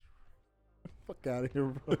Fuck out of here,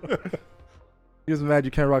 bro. He was mad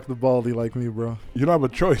you can't rock the baldy like me, bro. You don't have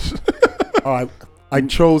a choice. I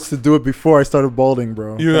chose to do it before I started balding,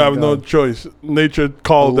 bro. You Thank have no God. choice. Nature I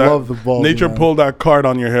called that. love the baldy, Nature man. pulled that card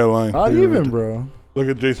on your hairline. Not even, bro. Look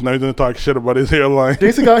at Jason. Now he's gonna talk shit about his hairline.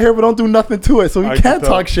 Jason got here but don't do nothing to it, so he I can't can tell.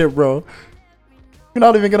 talk shit, bro. You're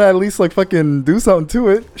not even gonna at least like fucking do something to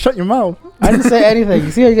it. Shut your mouth. I didn't say anything.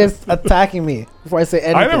 You see how you guys attacking me before I say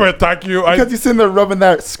anything. I never attack you. Because you're sitting there rubbing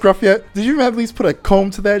that scruff yet. Did you at least put a comb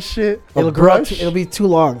to that shit? A It'll grow. brush? It'll be too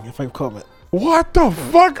long if I comb it. What the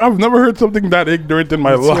fuck? I've never heard something that ignorant in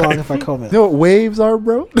my It's too long life. if I comb it. You know what waves are,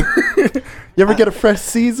 bro? You ever get a fresh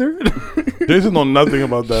Caesar? Jason know nothing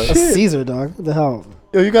about A that. Caesar, dog. What the hell?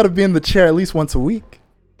 Yo, you gotta be in the chair at least once a week.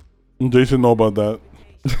 Jason know about that.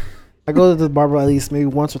 I go to the barber at least maybe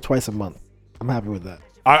once or twice a month. I'm happy with that.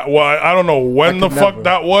 I don't know when the could fuck never.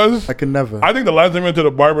 that was. I can never. I think the last time you went to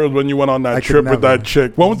the barber was when you went on that I could trip with never. that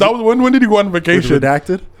chick. When did you go on Was vacation?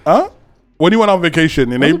 redacted? Huh? When you went on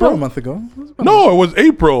vacation in It was about a April? month ago. No, it was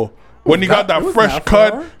April. When you got that- that it was fresh that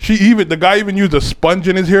cut, far. the guy even used a sponge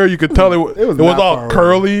in his hair. You could tell it was that all far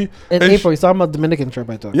curly. In And April, you saw my Dominican trip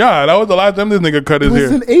I took. Yeah, that was the last time this nigga cut It his was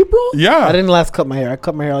hair. in April? I Yeah. didn't last cut my hair. I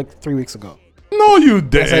cut my hair like 3 weeks ago. No, you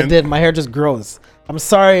didn't. Yes, I did. My hair just grows. I'm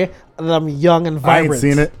sorry that I'm young and I vibrant.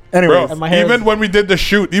 ain't seen it. Bro, Anyways, And my hair even is- when we did the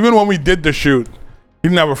shoot, he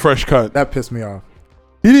didn't have a fresh cut. that pissed me off.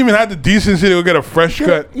 He didn't even have the decency to go get a fresh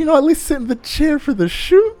cut. You know, at least sit in the chair for the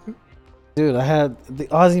shoot. Dude, I had the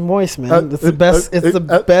Aussie Moist, man. It's the uh, best. It's the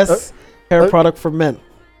uh, best hair product for men.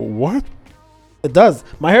 What? It does.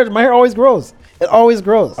 My hair always grows. It always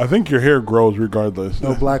grows. I think your hair grows regardless.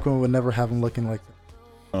 No black woman would never have him looking like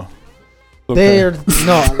that. Okay. They're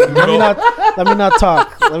no. Let me not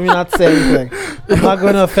talk. Let me not say anything. I'm not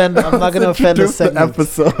going to offend. I'm not going to offend a Introduce the segment.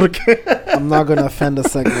 episode, okay? I'm not going to offend a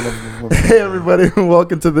segment of. Hey, everybody.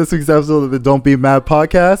 Welcome to this week's episode of the Don't Be Mad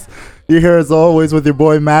podcast. You're here as always with your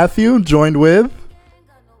boy Matthew, joined with...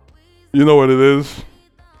 You know what it is.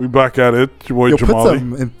 We back at it. Your boy Yo, put Jamali.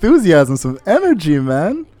 some enthusiasm, some energy,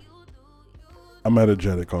 man. I'm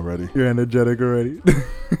energetic already. You're energetic already.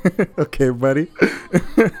 Okay, buddy.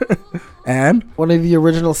 And? One of the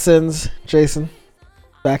original sins, Jason.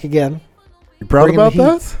 Back again. You proud Bringing about the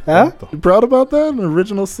that? heat. Huh? You proud about that? An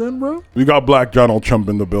original sin, bro? We got Black Donald Trump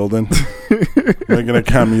in the building. Making a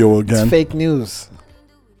cameo It's again. fake news.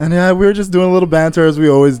 And yeah, we were just doing a little banter as we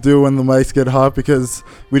always do when the mics get hot because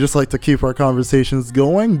we just like to keep our conversations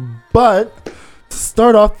going. But to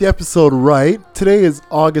start off the episode right, today is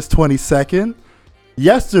August 22nd.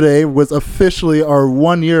 Yesterday was officially our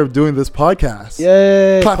 1 year of doing this podcast.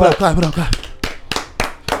 Yay! Clap it up, clap it up, clap.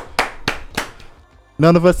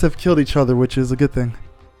 None of us have killed each other, which is a good thing,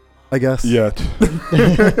 I guess. Yet.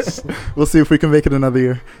 We'll see if we can make it another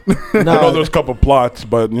year. I know No, there's a couple plots,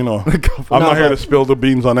 but you know, I'm No, not here but- to spill the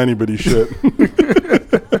beans on anybody's shit.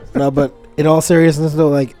 no, but in all seriousness, though,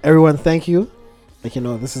 like everyone, thank you. Like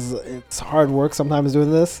it's hard work sometimes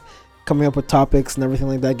doing this, coming up with topics and everything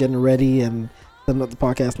like that, getting ready and setting up the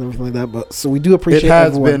podcast and everything like that. But so we do It appreciate. has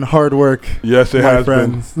everyone. been hard work, Yes, it my has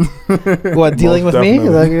friends. What, dealing Most with me? Is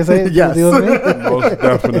that what you're saying? Yes. Dealing with me? been. Most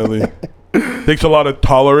definitely. Takes a lot of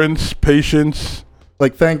tolerance, patience,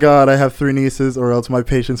 Like, thank God I have 3 nieces, or else my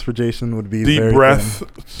patience for Jason would be deep very breath.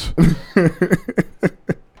 thin.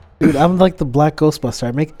 Dude, I'm like the Black Ghostbuster.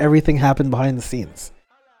 I make everything happen behind the scenes.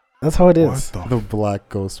 That's how it What is. the The Black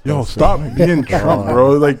Ghost. Yo, stop being Trump,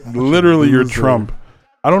 bro. Like, literally, you're loser. Trump.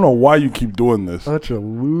 I don't know why you keep doing this. Such a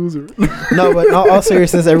loser. No, but in all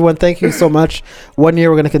seriousness, everyone, thank you so much. 1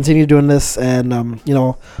 year, we're going to continue doing this, and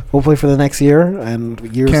hopefully for the next year and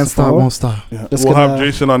years Can't to stop, follow. won't stop. Yeah. Just We'll have gonna-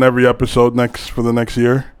 Jason on every episode for the next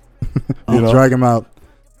year. I'll know? drag him out.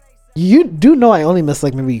 You do know I only missed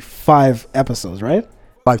like maybe 5 episodes, right?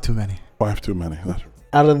 5 too many. 5 too many. That's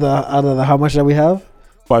Out of the how much that we have?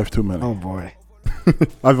 5 too many. Oh boy,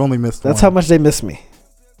 I've only missed that's one. how much they miss me.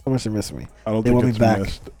 How much they miss me. I don't They think want me it's back.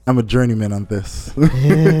 missed. I'm a journeyman on this.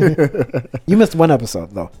 You missed one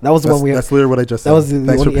episode though. That was the one we. That's literally what I just said. That was the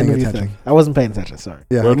Thanks for only paying interview attention. thing. I wasn't paying attention. Sorry.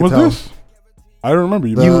 Yeah, I When can was tell. this? I don't remember.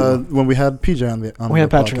 When we had PJ on the We had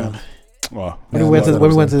the Patrick podcast. on. Wow. When Yeah, we went to that when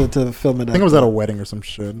we went episode. to film it. I think it was at a wedding or some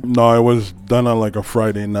shit. No, it was done on like a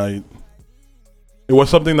Friday night. It was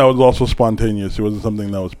something that was also spontaneous. It wasn't something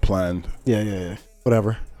that was planned. Yeah.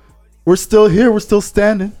 Whatever. We're still here. We're still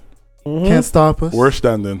standing. Mhm. Can't stop us. We're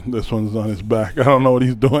standing. This one's on his back. I don't know what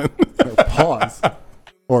he's doing. Pause.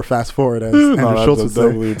 Or fast forward, as No, Andrew that's Schultz would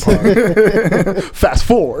definitely a pause. say. Fast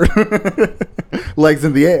forward. Legs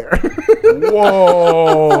in the air.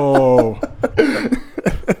 Whoa.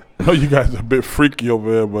 Oh, you guys are a bit freaky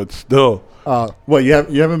over there, but still. What, you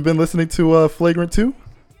haven't been listening to Flagrant 2?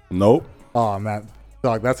 Nope. Oh man,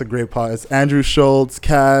 dog, that's a great pod. It's Andrew Schultz,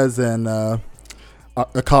 Kaz, and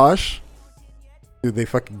Akash. Dude, they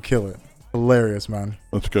fucking kill it. Hilarious, man.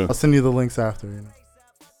 That's good. I'll send you the links after. You know.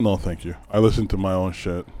 No, thank you. I listen to my own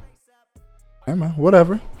shit. Hey man,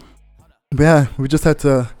 whatever. But yeah, we just had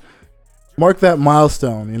to mark that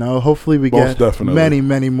milestone. You know, hopefully we Most get definitely.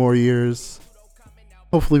 many more years.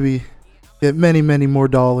 Hopefully we get many more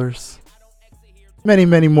dollars. Many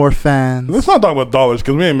more fans. Let's not talk about dollars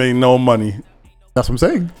because we ain't made no money. That's what I'm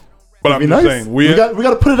saying. But It'd I'm be just nice. saying we got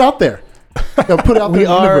to put it out there. We got to put it out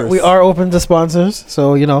there. We are open to sponsors,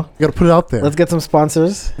 so We got to put it out there. let's get some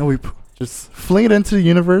sponsors. And we just fling it into the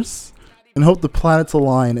universe and hope the planets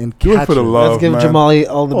align and Do it catch for the love. Let's give man. Jamali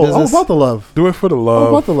all the Oh, all business. about the love. Do it for the All love.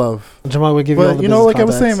 about the love. Jamal will give you all But the you know, business like I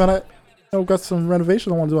was saying, contacts. man, I got some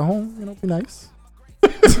renovation I want to do at home. You know, be nice.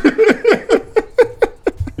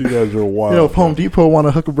 You guys are wild. You know, if Home Depot want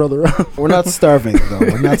to hook a brother up. We're not starving though.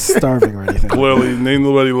 We're not starving or anything. Clearly, ain't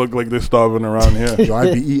nobody look like they're starving around here. Yo,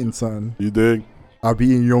 I be eating, son. You dig? I be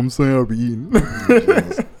eating. You know what I'm saying? I be eating.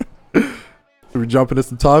 Should we jump into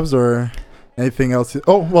some tops or anything else?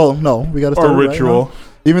 Oh well, no, we got to start Or it right now. ritual.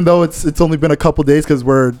 Even though it's only been a couple days because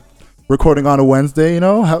we're recording on a Wednesday. You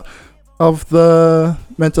know how of the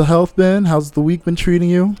mental health been? How's the week been treating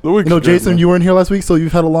you? The week's You know, good, Jason, man. you weren't here last week, so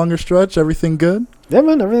you've had a longer stretch. Everything good? Yeah,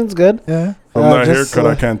 man, everything's good. Yeah. From that just,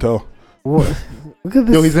 haircut, I can't tell. Look at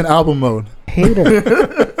this Yo, he's in album mode. hater.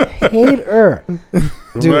 Hater.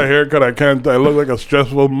 From Dude. that haircut, I can't tell. I look like a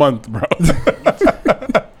stressful month, bro.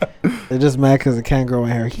 They're just mad because it can't grow my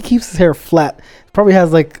hair. He keeps his hair flat. Probably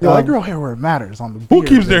has like Yo, I grow hair where it matters on the Who beard,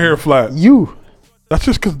 keeps their man. hair flat? you. That's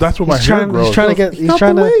just because that's what my He's hair trying, grows. he's trying to get. He He's got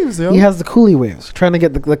trying the to. waves, yo. He has the Cooley waves. Trying to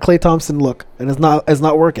get the Klay Thompson look, and it's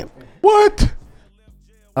not working. What?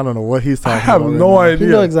 I don't know what he's I talking have about. no right now.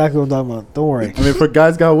 You know idea. exactly what I'm talking about. Don't worry. I mean, if a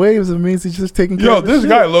guy's got waves, it means he's just taking care Yo, of his this shit.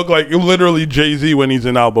 guy look like literally Jay-Z when he's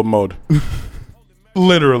in album mode.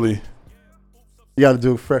 Literally. You got to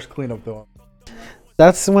do a fresh cleanup, though.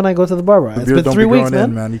 That's when I go to the barber. The It's beard been don't 3 be weeks,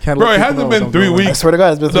 growing man. in, You can't Bro, let it people hasn't know been don't 3 grow in. weeks. I swear to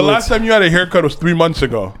God, it's been 3 The weeks. last time you had a haircut was 3 months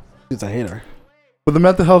ago. He's a hater. But the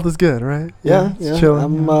mental health is good, right? Yeah, it's yeah.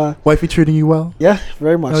 chilling. I'm, Wifey treating you well? yeah,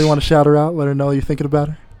 very You much. know, you want to shout her out, let her know you're thinking about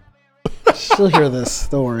her? She'll hear this.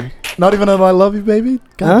 Don't worry. Not even an I love you, baby?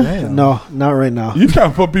 God damn. No, not right now. You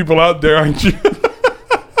trying to put people out there, aren't you?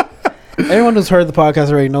 Anyone who's heard the podcast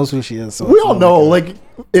already knows who she is. So We it's all not know, like like,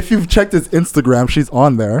 if you've checked his Instagram, she's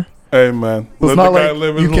on there. Hey, man. It's Let the not guy like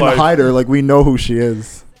live you his can life. hide her. Like, we know who she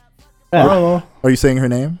is. a- I Yeah. don't know. Are you saying her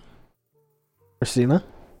name? Christina.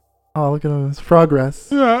 Oh, look at him. It's progress.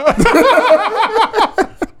 Yeah.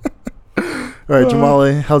 All right,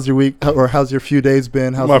 Jamali, how's your week, or how's your few days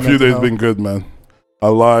been? How's My your few mental days health? been good, man.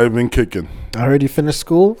 Alive and kicking. I heard you finished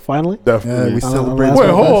school finally. Yeah, Definitely. we Uh, celebrated. last Wait,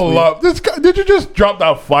 week. hold up. This guy, did you just drop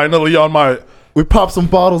that finally on my... We popped some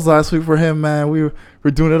bottles last week for him, man. We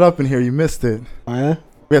were doing it up in here. You missed it. Oh, yeah?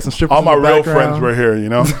 We had some strippers. All my in the real background. friends were here, you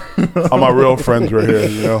know? All my real friends were here,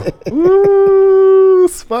 you know? Ooh,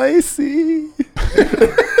 spicy.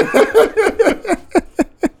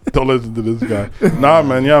 Don't listen to this guy. Nah,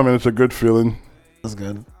 man. Yeah, man. It's a good feeling. That's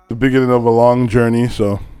good. The beginning of a long journey,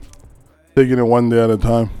 so taking it one day at a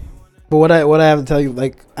time. But what I have to tell you,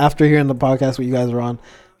 like after hearing the podcast what you guys were on,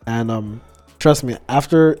 and trust me,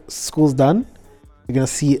 after school's done, you're gonna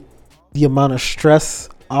see the amount of stress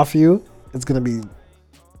off you. It's gonna be,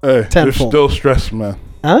 Hey, there's Tenfold. still stress, man.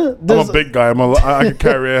 huh? I'm a big guy. I can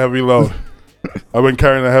carry a heavy load. I've been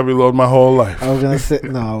carrying a heavy load my whole life. I was gonna say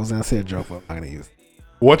I was gonna say a joke, but I'm not gonna use it.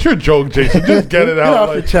 What's your joke, Jason? Just get it Get out. off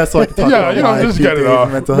your Like, chest so I can talk Yeah, about you know, my just few get it days off.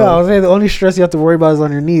 of mental No, I health. was saying the only stress you have to worry about is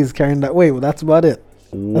on your knees carrying that weight. Well, that's about it.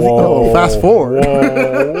 whoa. fast forward.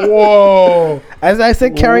 Whoa. As I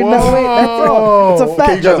said, carrying that weight. That's all. It's a fat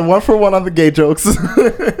Okay, you guys are joke. 1 for 1 on the gay jokes.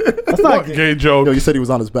 That's not What gay. gay joke? Yo, you said he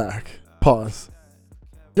was on his back. Pause.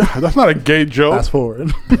 Yeah, that's not a gay joke. Fast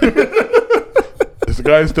forward. This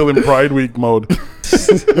guy's still in Pride Week mode.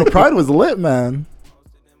 Yo, Pride was lit, man.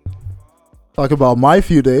 Talk about my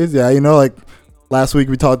few days. Yeah, you know, like last week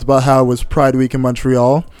we talked about how it was Pride Week in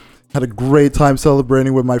Montreal. Had a great time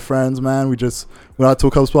celebrating with my friends, man. We just went out to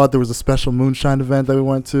a couple spots. There was a special moonshine event that we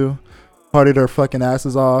went to. Partied our fucking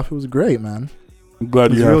asses off. It was great, man. I'm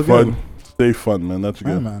glad It you was have real fun. Stay fun, man. That's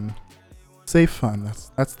Yeah, good. man. Safe fun.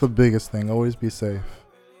 That's the biggest thing. Always be safe.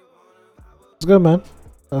 It's good, man.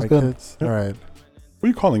 That's Right, good. kids? All right. What are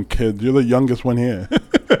you calling kids? You're the youngest one here.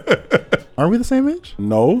 Aren't we the same age?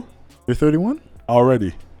 No? You're 31?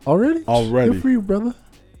 Already. Already? Already. Good for you, brother.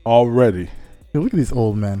 Already. Yo, look at these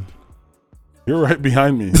old men. You're right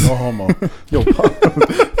behind me. No homo. Yo,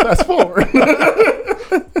 fast forward.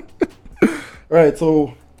 All right,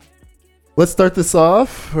 so let's start this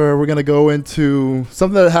off. We're gonna go into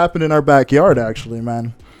something that happened in our backyard. Actually,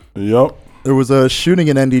 man, Yep. there was a shooting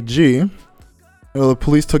in NDG. The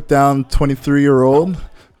police took down 23-year-old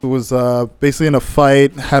who was basically in a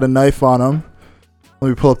fight, had a knife on him. Let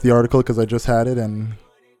me pull up the article because I just had it and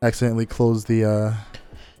accidentally closed the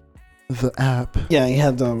app. Yeah, he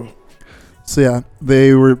had So yeah,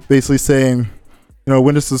 they were basically saying,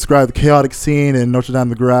 witnesses described the chaotic scene in Notre Dame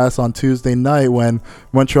de Grasse on Tuesday night when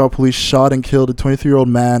Montreal police shot and killed a 23-year-old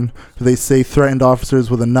man who they say threatened officers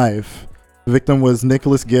with a knife. The victim was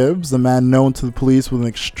Nicholas Gibbs, a man known to the police with an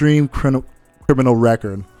extreme criminal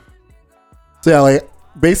record. So yeah, like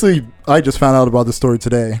basically, I just found out about this story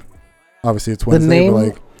today. Obviously, it's Wednesday. name- but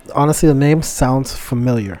like, honestly, the name sounds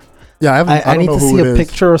familiar. yeah, I I don't need know to who see it a is.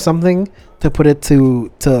 picture or something to put it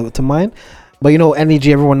to mind. But NEG,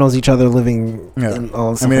 everyone knows each other living Yeah. and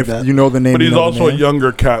all I stuff mean, like if that. you know the name, But you he's know the also a name.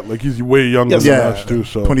 younger cat. Like he's way younger Yes. than Yeah. us too.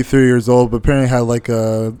 So 23 years old, but apparently had like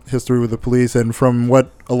a history with the police. And from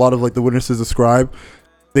what a lot of like the witnesses describe,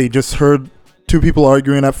 they just heard two people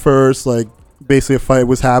arguing at first, like basically a fight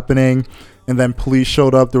was happening, and then police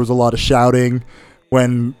showed up. There was a lot of shouting.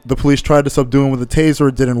 When the police tried to subdue him with a taser,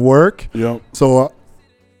 it didn't work. yep. So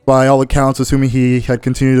by all accounts, assuming he had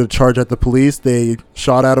continued to charge at the police, they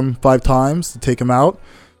shot at him 5 times to take him out,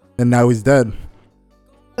 and now he's dead.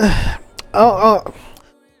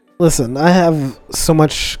 Listen, I have so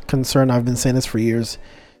much concern. I've been saying this for years.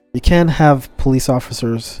 You can't have police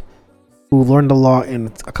officers who learn the law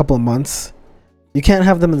in a couple of months. You can't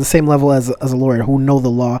have them at the same level as a lawyer who know the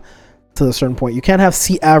law to a certain point. You can't have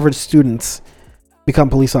average students become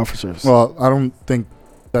police officers. Well, I don't think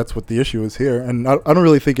that's what the issue is here, and I don't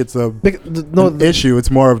really think it's an No, issue. It's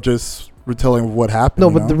more of just retelling of what happened. no,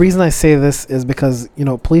 you but know? the reason I say this is because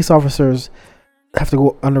police officers have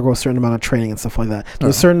to undergo a certain amount of training and stuff like that.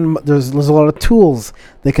 There's there's a lot of tools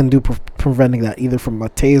they can do preventing that, either from a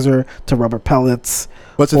taser to rubber pellets.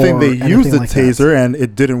 But the thing, or they used anything the like that. taser and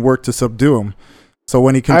it didn't work to subdue him. So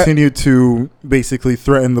when he continued to basically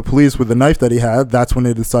threaten the police with the knife that he had, that's when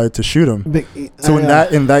they decided to shoot him. So in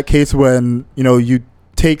that case, when you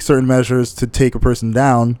take certain measures to take a person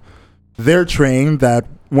down, they're trained that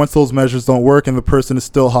once those measures don't work and the person is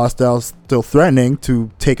still hostile, still threatening,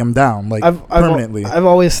 to take him down permanently. I've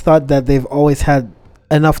always thought that they've always had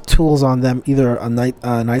enough tools on them, either a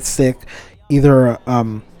nightstick, either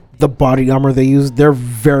the body armor they use. They're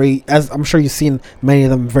very, as I'm sure you've seen many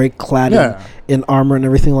of them, very clad in armor and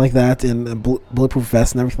everything like that, in bulletproof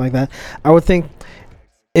vests and everything like that. I would think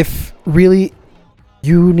if really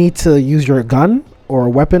you need to use your gun or a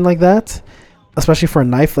weapon like that, especially for a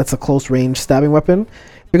knife that's a close range stabbing weapon,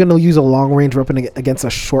 if you're going to use a long range weapon against a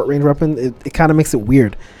short range weapon, it kind of makes it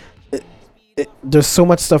weird. There's so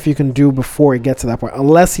much stuff you can do before it gets to that point,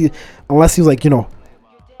 unless he's like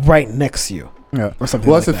right next to you. Yeah. Or something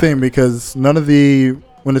Well, like that's that. the thing, because none of the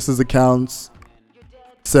witnesses' accounts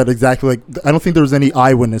said exactly I don't think there was any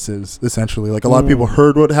eyewitnesses, essentially. Like a lot of people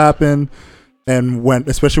heard what happened and went,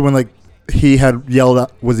 especially when he had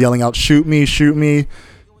was yelling out, "Shoot me, shoot me."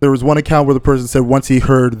 There was one account where the person said once he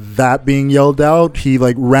heard that being yelled out, he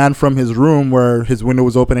ran from his room where his window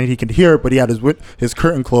was open and he could hear it, but he had his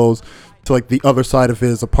curtain closed to the other side of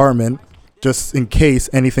his apartment just in case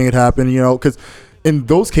anything had happened, because in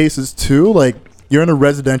those cases too, you're in a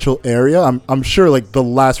residential area. I'm sure the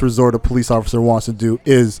last resort a police officer wants to do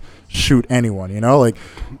is shoot anyone,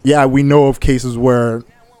 yeah, we know of cases where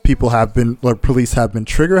police have been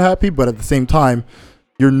trigger happy, but at the same time,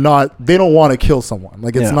 they don't want to kill someone.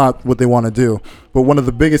 It's not what they want to do. But one of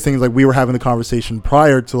the biggest things, we were having the conversation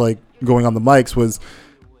prior to going on the mics, was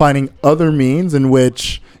finding other means in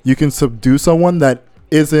which you can subdue someone that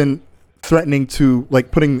isn't threatening to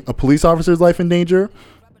putting a police officer's life in danger,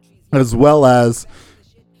 as well as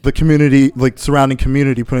the community, surrounding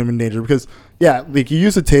community, putting them in danger. Because you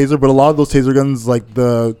use a taser, but a lot of those taser guns,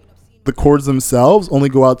 the cords themselves only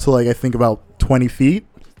go out to I think about 20 feet,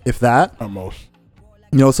 if that. At most.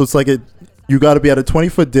 So it's you got to be at a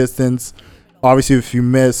 20-foot distance. Obviously, if you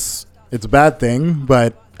miss, it's a bad thing.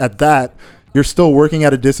 But at that, you're still working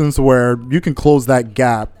at a distance where you can close that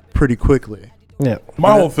gap pretty quickly. Yeah.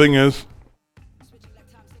 My whole thing is,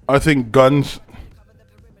 I think guns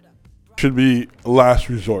should be last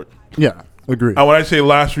resort. Yeah, agree. And when I say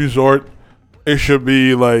last resort, it should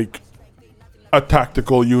be a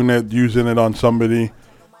tactical unit using it on somebody.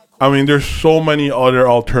 I mean, there's so many other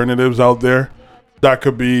alternatives out there that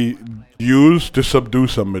could be used to subdue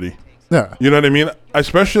somebody. Yeah. You know what I mean?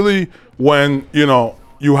 Especially when,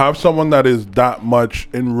 you have someone that is that much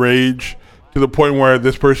enraged to the point where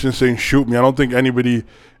this person is saying, shoot me. I don't think anybody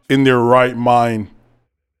in their right mind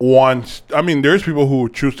wants. I mean, there's people who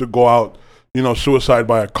choose to go out suicide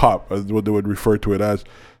by a cop, as what they would refer to it as.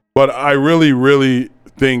 But I really, really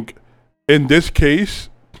think in this case,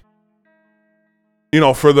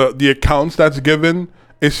 for the accounts that's given,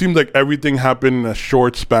 it seems like everything happened in a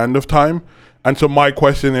short span of time. And so my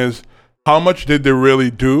question is, how much did they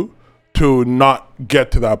really do to not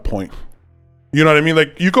get to that point? You know what I mean?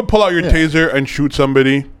 Like, you could pull out your taser and shoot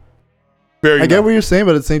somebody. I get what you're saying,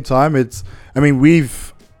 but at the same time,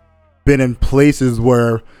 we've been in places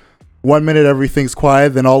where 1 minute everything's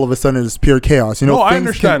quiet, then all of a sudden it's pure chaos. Things I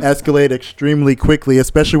understand. Can escalate extremely quickly,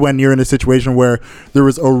 especially when you're in a situation where there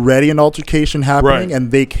was already an altercation happening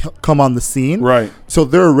and they come on the scene. Right. So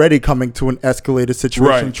they're already coming to an escalated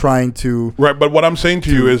situation, trying to... Right, but what I'm saying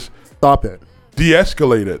to you is... Stop it.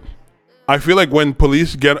 De-escalate it. I feel like when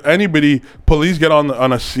police get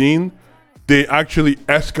on a scene, they actually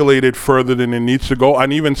escalate it further than it needs to go,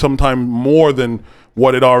 and even sometimes more than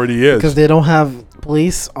what it already is. Because they don't have...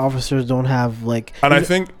 Police officers don't have, like... And I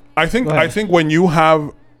think when you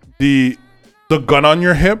have the gun on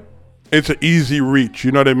your hip, it's an easy reach.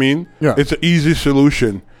 You know what I mean? Yeah. It's an easy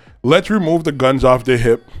solution. Let's remove the guns off the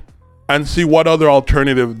hip and see what other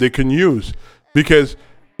alternative they can use. Because,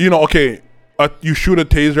 you shoot a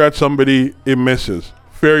taser at somebody, it misses.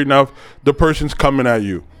 Fair enough. The person's coming at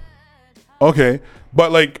you. Okay.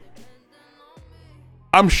 But, like,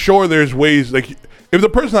 I'm sure there's ways, like... If the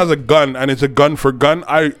person has a gun and it's a gun for gun,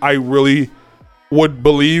 I really would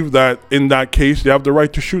believe that in that case, they have the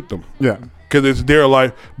right to shoot them. Yeah. Because it's their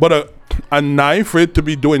life. But a knife, for it to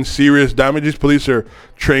be doing serious damages, police are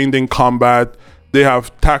trained in combat. They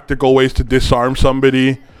have tactical ways to disarm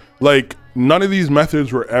somebody. Like, none of these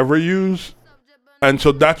methods were ever used. And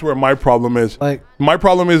so that's where my problem is. Like, my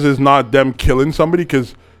problem is not them killing somebody.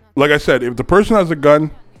 Because, like I said, if the person has a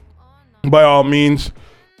gun, by all means...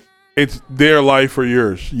 It's their life or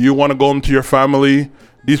yours. You want to go into your family.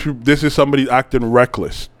 This is somebody acting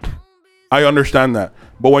reckless. I understand that.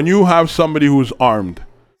 But when you have somebody who's armed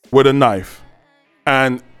with a knife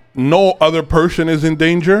and no other person is in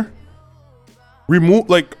danger,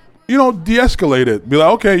 de-escalate it. Be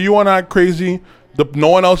like, okay, you want to act crazy. No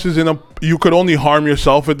one else is you could only harm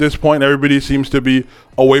yourself at this point. Everybody seems to be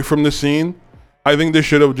away from the scene. I think they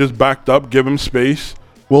should have just backed up, give him space.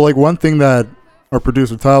 Well, like one thing that our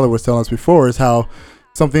producer Tyler was telling us before is how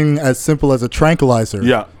something as simple as a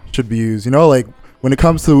tranquilizer should be used. Like when it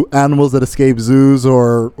comes to animals that escape zoos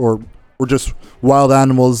or just wild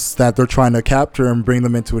animals that they're trying to capture and bring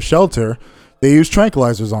them into a shelter, they use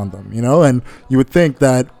tranquilizers on them, and you would think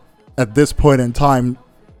that at this point in time,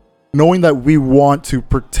 knowing that we want to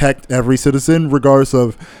protect every citizen, regardless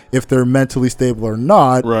of if they're mentally stable or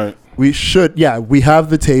not, we should, we have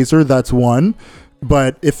the taser, that's one.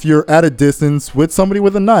 But if you're at a distance with somebody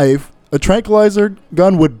with a knife, a tranquilizer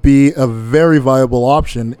gun would be a very viable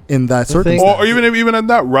option in that circumstance. Or even at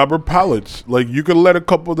that, rubber pallets. Like, you could let a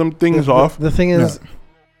couple of them things off. The thing is,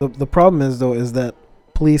 the problem is, though, is that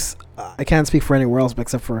police, I can't speak for anywhere else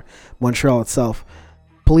except for Montreal itself.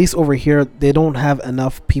 Police over here, they don't have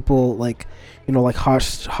enough people like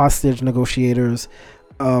hostage negotiators,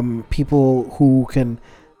 people who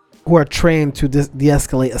are trained to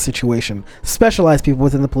de-escalate a situation. Specialized people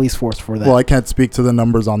within the police force for that. Well, I can't speak to the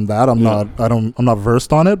numbers on that. I'm not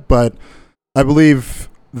versed on it, but I believe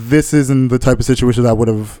this isn't the type of situation that would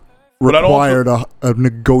have required a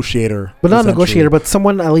negotiator. But not a negotiator, but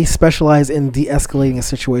someone at least specialized in de-escalating a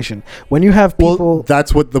situation. When you have people,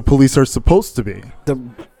 that's what the police are supposed to be.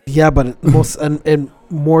 But most and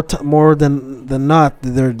more than not,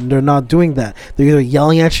 they're not doing that. They're either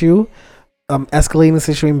yelling at you, escalating the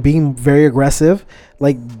situation, being very aggressive.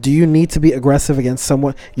 Like, do you need to be aggressive against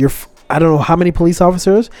someone? I don't know how many police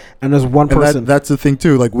officers, and there's one person. That's the thing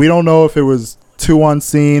too. Like, we don't know if it was 2 on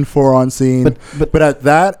scene, 4 on scene. But at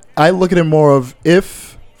that, I look at it more of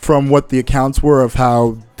if, from what the accounts were of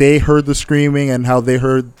how they heard the screaming and how they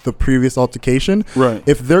heard the previous altercation. Right.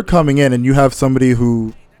 If they're coming in and you have somebody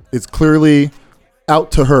who is clearly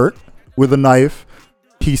out to hurt with a knife,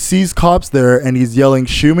 he sees cops there and he's yelling,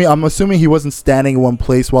 "Shoot me." I'm assuming he wasn't standing in one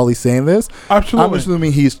place while he's saying this. Absolutely. I'm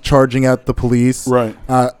assuming he's charging at the police. Right.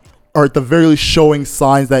 Or at the very least showing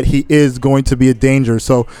signs that he is going to be a danger.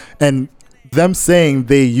 So, and them saying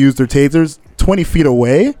they used their tasers 20 feet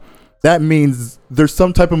away, that means there's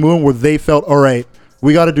some type of movement where they felt, all right,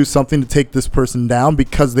 we got to do something to take this person down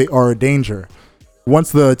because they are a danger.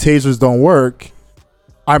 Once the tasers don't work,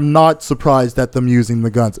 I'm not surprised at them using the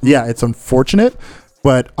guns. Yeah, it's unfortunate,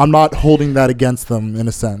 but I'm not holding that against them in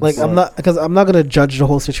a sense. Like, I'm not gonna judge the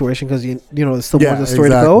whole situation because you know there's still more of the story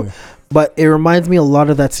to go. But it reminds me a lot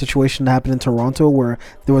of that situation that happened in Toronto where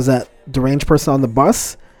there was that deranged person on the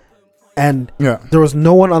bus, and Yeah. there was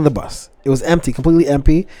no one on the bus. It was empty, completely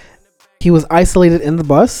empty. He was isolated in the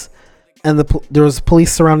bus, and there was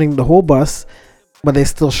police surrounding the whole bus, but they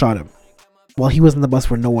still shot him while he was in the bus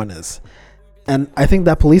where no one is. And I think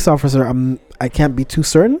that police officer, I can't be too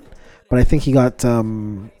certain, but I think he got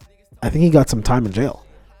some time in jail.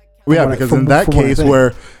 Well, yeah, because in that case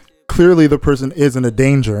where clearly the person isn't a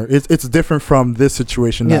danger, it's different from this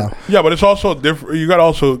situation now. Yeah, but it's also different. You got to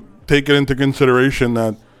also take it into consideration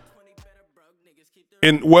that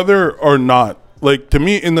in whether or not, like, to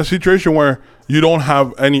me, in the situation where you don't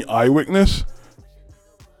have any eyewitness,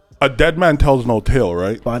 a dead man tells no tale,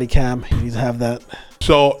 right? Body cam, you need to have that.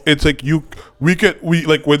 So it's like we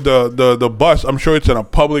like with the bus. I'm sure it's in a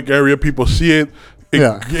public area. People see it.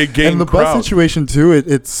 It gained and the crowd. bus situation too.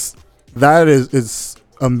 It's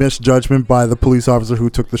a misjudgment by the police officer who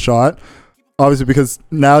took the shot. Obviously, because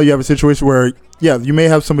now you have a situation where you may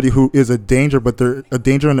have somebody who is a danger, but they're a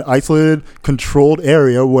danger in an isolated, controlled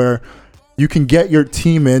area where you can get your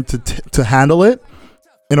team in to handle it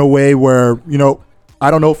in a way where I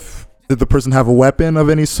don't know if did the person have a weapon of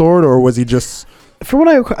any sort or was he just. From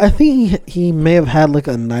what I think he may have had like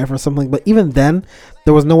a knife or something, but even then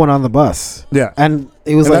there was no one on the bus. Yeah, and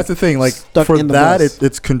it was and like that's the thing. Like stuck for in the that, bus.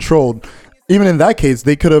 it's controlled. Even in that case,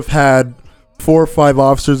 they could have had 4 or 5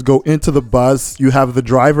 officers go into the bus. You have the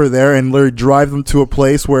driver there and literally drive them to a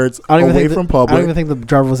place where it's away from public. I don't even think the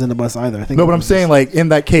driver was in the bus either. I think no, but I'm saying like in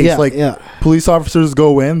that case, police officers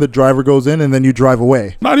go in, the driver goes in, and then you drive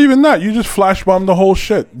away. Not even that. You just flash bomb the whole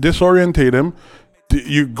shit, disorientate him.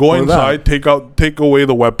 You go inside, take away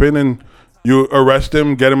the weapon, and you arrest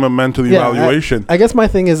him, get him a mental evaluation. I guess my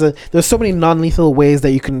thing is there's so many non-lethal ways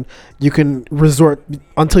that you can resort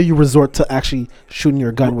until you resort to actually shooting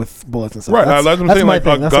your gun with bullets and stuff. Right, that's what I'm saying. Like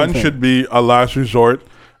a gun should be a last resort,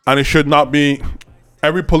 and it should not be.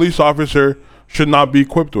 Every police officer should not be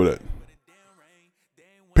equipped with it.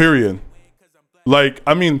 Period. Like,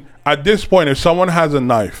 I mean, at this point, if someone has a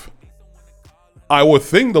knife, I would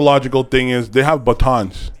think the logical thing is they have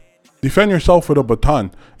batons. Defend yourself with a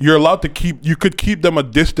baton. You're allowed to you could keep them a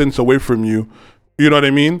distance away from you. You know what I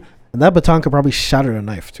mean? And that baton could probably shatter a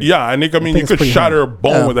knife too. Yeah, and I mean, you could shatter a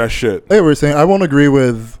bone with that shit. Hey, we're saying I won't agree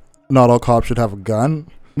with not all cops should have a gun.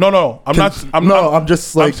 No, I'm just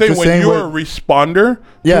saying when you're a responder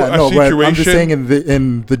to a situation. I'm just saying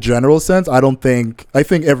in the general sense, I think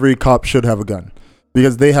every cop should have a gun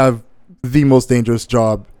because they have the most dangerous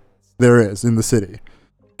job there is in the city.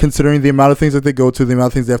 Considering the amount of things that they go to, the amount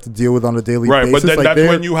of things they have to deal with on a daily basis. Right, but then that's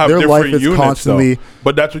when you have different units, constantly.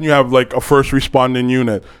 But that's when you have like a first responding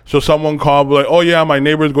unit. So someone called like, oh yeah, my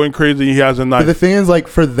neighbor's going crazy, he has a knife. But the thing is, like,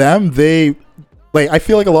 for them, I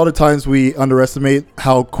feel like a lot of times we underestimate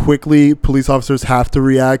how quickly police officers have to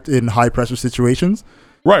react in high pressure situations.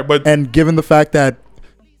 Right, and given the fact that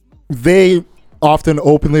they often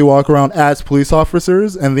openly walk around as police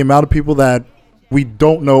officers and the amount of people that we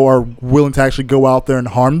don't know are willing to actually go out there and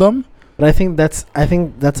harm them. But I think that's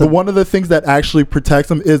one of the things that actually protects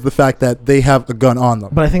them is the fact that they have a gun on them.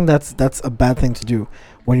 But I think that's a bad thing to do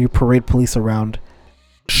when you parade police around,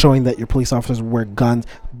 showing that your police officers wear guns,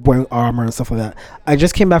 wearing armor and stuff like that. I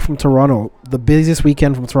just came back from Toronto, the busiest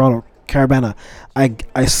weekend from Toronto, Carabana.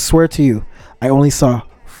 I swear to you, I only saw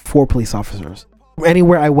 4 police officers.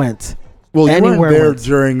 Anywhere I went. Well, you weren't there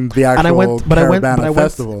during the actual Carabana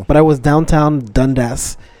festival. But I was downtown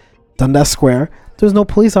Dundas Square. There's no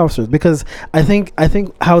police officers because I think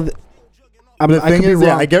how. The thing is,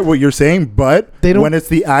 I get what you're saying, but when it's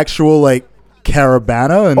the actual like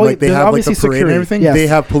Carabana and they have like the parade security. And everything, they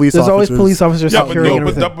have police officers. There's always police officers.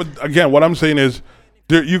 Yeah, but again, what I'm saying is,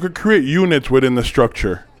 you could create units within the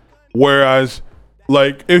structure, whereas,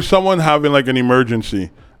 like, if someone having like an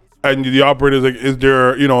emergency. And the operator's like, is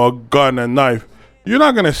there, a gun and knife? You're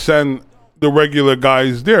not going to send the regular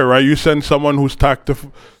guys there, right? You send someone who's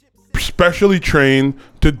specially trained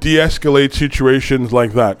to de-escalate situations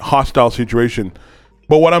like that, hostile situation.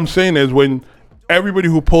 But what I'm saying is when everybody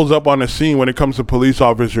who pulls up on a scene when it comes to police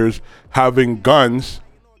officers having guns,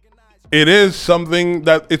 it is something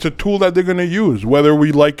that it's a tool that they're going to use, whether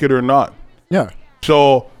we like it or not. Yeah.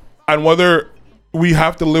 So, and whether we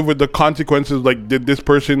have to live with the consequences, like, did this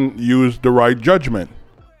person use the right judgment?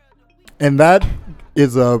 And that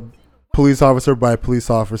is a police officer by police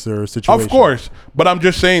officer situation. Of course. But I'm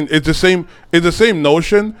just saying it's the same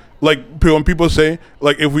notion. Like when people say,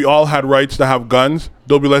 like, if we all had rights to have guns,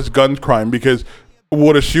 there'll be less gun crime because we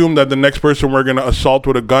would assume that the next person we're gonna assault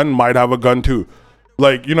with a gun might have a gun too.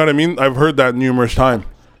 Like, you know what I mean? I've heard that numerous times.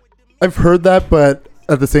 I've heard that, but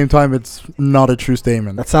at the same time, it's not a true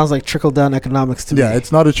statement. That sounds like trickle down economics to me. Yeah,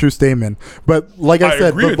 it's not a true statement. But like I said,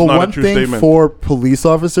 agree the it's not a one true thing statement. for police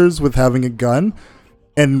officers with having a gun,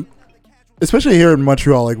 and especially here in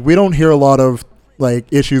Montreal, like we don't hear a lot of like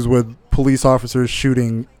issues with police officers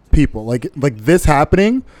shooting people. Like this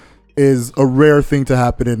happening is a rare thing to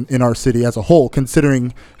happen in our city as a whole,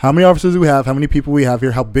 considering how many officers we have, how many people we have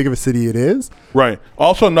here, how big of a city it is. Right.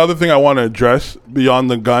 Also, another thing I want to address beyond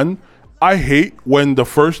the gun, I hate when the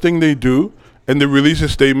first thing they do and they release a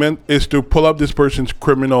statement is to pull up this person's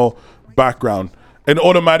criminal background and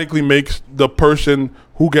automatically makes the person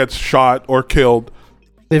who gets shot or killed,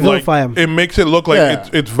 They vilify him. it makes it look like Yeah.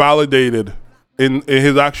 it's validated in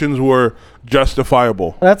his actions were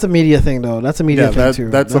justifiable. That's a media thing, though. That's a media thing too.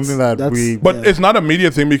 That's something that we. But yeah. it's not a media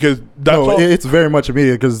thing because that's No, all. it's very much a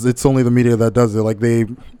media because it's only the media that does it. Like they,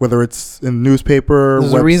 whether it's in newspaper,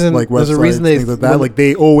 There's a reason- like there's a websites, reason they- things like that. when- Like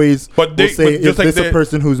they always But they- will say, but just "Is like this they- a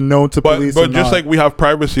person who's known to police?" But or just not? like we have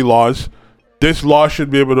privacy laws, this law should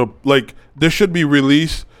be able to like this should be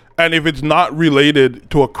released, and if it's not related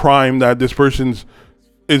to a crime that this person's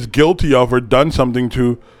is guilty of or done something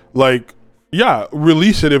to, like yeah,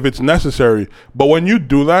 release it if it's necessary. But when you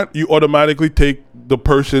do that, you automatically take the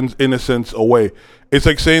person's innocence away. It's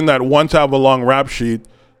like saying that once I have a long rap sheet,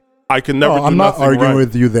 I can never. No, do I'm not nothing arguing right.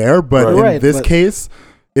 with you there, but Right. in Right, this but- case,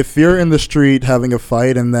 if you're in the street having a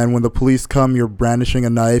fight and then when the police come, you're brandishing a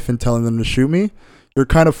knife and telling them to shoot me, you're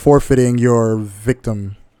kind of forfeiting your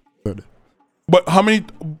victimhood. But how many?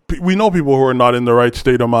 We know people who are not in the right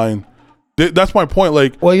state of mind. That's my point.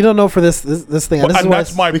 Like, Well, you don't know for this thing. but- This is and why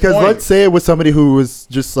that's my Because point. let's say it was somebody who was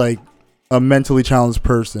just like a mentally challenged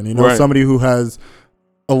person, you know, Right. somebody who has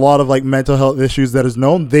a lot of like mental health issues that is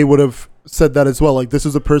known, they would have said that as well. Like this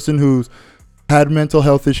is a person who's had mental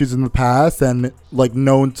health issues in the past and like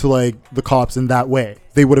known to like the cops in that way.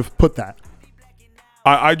 They would have put that.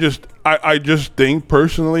 I just think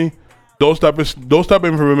personally those type of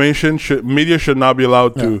information media should not be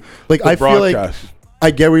allowed Yeah. to Like I feel like broadcast. I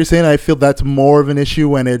get what you're saying. I feel that's more of an issue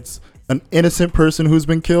when it's an innocent person who's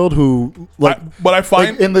been killed who like but I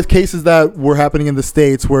find like in the cases that were happening in the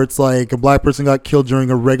States where it's like a black person got killed during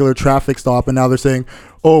a regular traffic stop and now they're saying,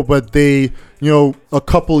 oh, but they, you know, a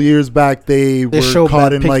couple years back they were show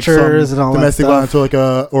caught bad in like some pictures and all that domestic stuff. violence or like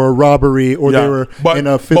a robbery or they were in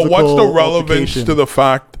a physical but what's the relevance altercation. to the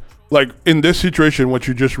fact, like in this situation, what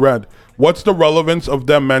you just read? What's the relevance of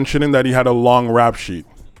them mentioning that he had a long rap sheet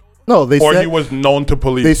No, they or said he was known to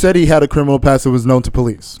police? they said he had a criminal past that was known to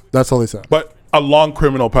police. That's all they said. but a long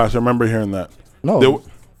criminal past. I remember hearing that. No, They w-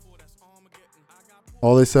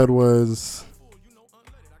 all they said was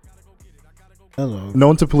I don't know.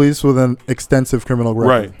 known to police with an extensive criminal record.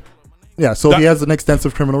 right. Yeah, so That- he has an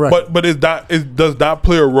extensive criminal record. But does that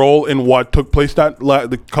play a role in what took place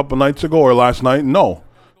the couple nights ago or last night? No,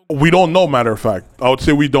 we don't know. Matter of fact, I would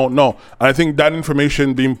say we don't know. And I think that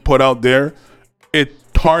information being put out there, it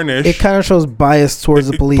tarnished. It kind of shows bias towards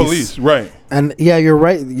the police. Police, right? And yeah, you're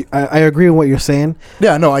right. I agree with what you're saying.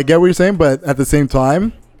 Yeah, no, I get what you're saying, but at the same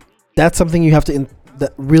time, That's something you have to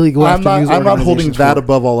that really go after. news I'm not holding organizations that for.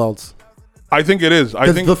 above all else. I think it is. I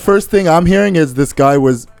Because think the first thing I'm hearing is this guy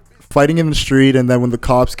was fighting in the street, and then when the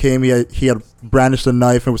cops came, he had brandished a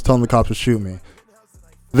knife and was telling the cops to shoot me.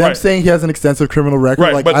 Them Right. saying he has an extensive criminal record,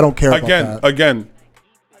 right. like But I don't care again, about that. Again,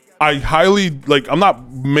 I highly like. I'm not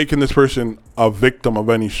making this person a victim of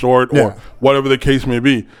any sort or Yeah. whatever the case may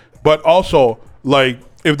be. But also, like,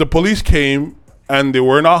 if the police came and they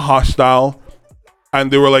were not hostile,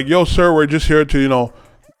 and they were like, "Yo, sir, we're just here to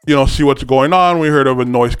see what's going on. We heard of a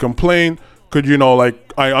noise complaint. Could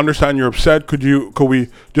like, I understand you're upset. Could we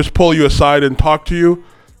just pull you aside and talk to you?"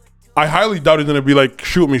 I highly doubt it's gonna be like,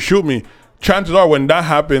 shoot me. Chances are when that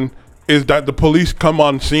happened is that the police come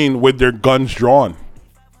on scene with their guns drawn.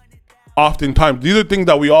 Oftentimes, these are things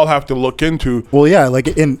that we all have to look into. Well, yeah, like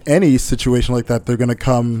in any situation like that, they're gonna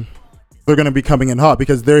be coming in hot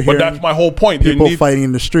because they're But hearing that's my whole point. They people need- fighting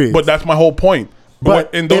in the streets. But that's my whole point.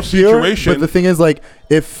 But in those if you're- situations, but the thing is, like,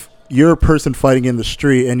 if you're a person fighting in the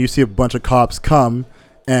street and you see a bunch of cops come,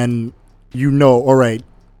 and you know, all right,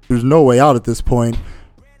 there's no way out at this point.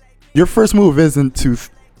 Your first move isn't to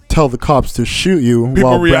tell the cops to shoot you. people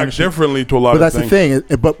while react brandishing- differently to a lot But of that's things. the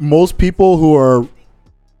thing. But most people who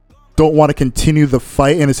don't want to continue the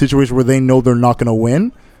fight in a situation where they know they're not going to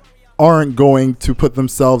win aren't going to put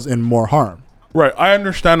themselves in more harm. Right, I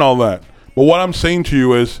understand all that. But what I'm saying to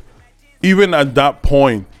you is, even at that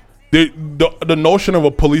point, the notion of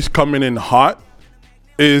a police coming in hot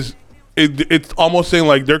it's almost saying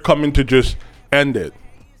like they're coming to just end it.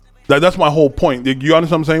 That's my whole point. You understand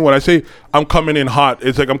what I'm saying? When I say I'm coming in hot,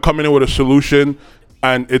 it's like I'm coming in with a solution.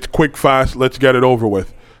 and it's quick, fast. Let's get it over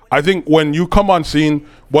with. I think when you come on scene,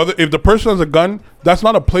 whether if the person has a gun, that's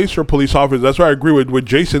not a place for police officers. That's why I agree with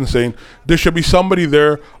Jason saying there should be somebody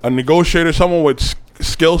there, a negotiator, someone with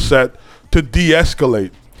skill set to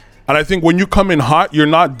de-escalate. And I think when you come in hot, you're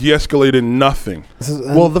not de-escalating nothing.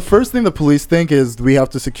 Well, the first thing the police think is we have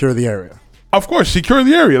to secure the area. Of course, secure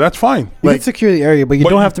the area. That's fine. You can secure the area, but you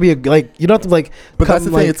don't have to be you don't have to like. But that's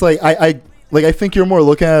the thing. It's like I think you're more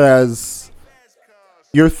looking at it as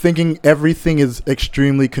you're thinking everything is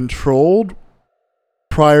extremely controlled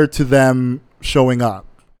prior to them showing up.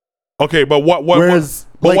 Okay, but what? Whereas,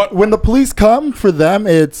 when the police come, for them,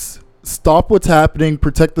 it's stop what's happening,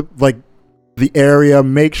 protect the area,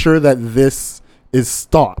 make sure that this is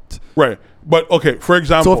stopped. Right. But okay, for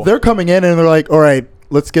example, so if they're coming in and they're like, all right,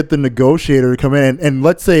 let's get the negotiator to come in, and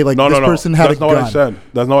let's say this person had a gun. That's not what I said.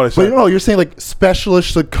 That's not what I said. But you're saying like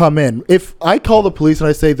specialists should come in. If I call the police and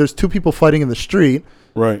I say there's two people fighting in the street,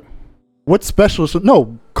 right? What specialists?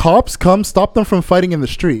 No, cops come stop them from fighting in the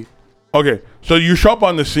street. Okay, so you show up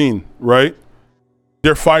on the scene, right?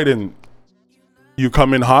 They're fighting. You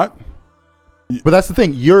come in hot. But that's the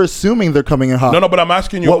thing. You're assuming they're coming in hot. No, but I'm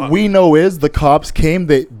asking you. What we know is the cops came.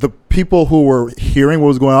 The people who were hearing what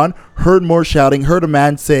was going on heard more shouting, heard a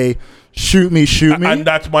man say, shoot me. And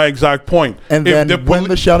that's my exact point. And then when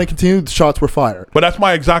the shouting continued, the shots were fired. But that's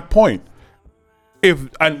my exact point.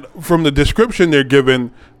 And from the description they're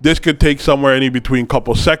given, this could take somewhere any between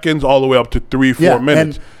couple seconds all the way up to 3-4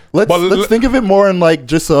 minutes. And let's think of it more in like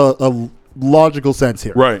just a logical sense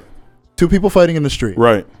here. Right. Two people fighting in the street.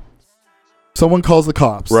 Right. Someone calls the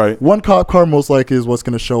cops. Right. One cop car most likely is what's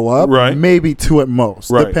going to show up. Right. Maybe two at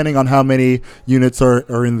most, right, depending on how many units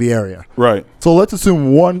are in the area. Right. So let's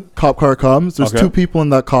assume one cop car comes. There's two people in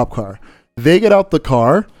that cop car. They get out the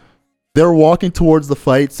car. They're walking towards the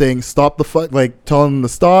fight, saying, stop the fight, like telling them to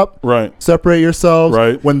stop. Right. Separate yourselves.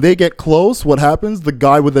 Right. When they get close, what happens? The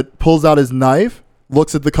guy with it pulls out his knife,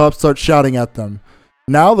 looks at the cops, starts shouting at them.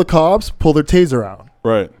 Now the cops pull their taser out.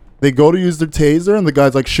 Right. They go to use their taser, and the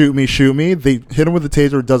guy's like, shoot me. They hit him with the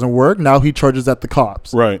taser. It doesn't work. Now he charges at the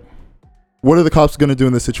cops. Right. What are the cops going to do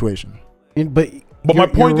in this situation? But my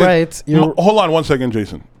point is, hold on 1 second,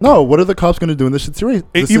 Jason. No, what are the cops going to do in this situation?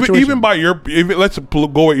 Even by let's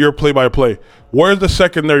go with your play-by-play. Where's the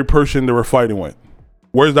secondary person they were fighting with?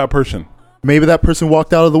 Where's that person? Maybe that person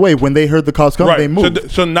walked out of the way. When they heard the cops come, they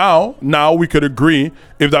moved. So now we could agree,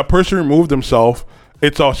 if that person removed himself,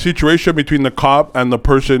 it's a situation between the cop and the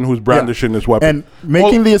person who's brandishing this weapon. And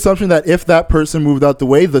making the assumption that if that person moved out the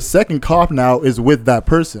way, the second cop now is with that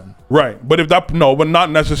person. Right. But but not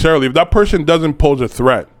necessarily. If that person doesn't pose a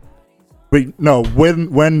threat. But no,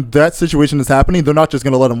 when that situation is happening, they're not just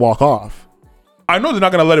going to let him walk off. I know they're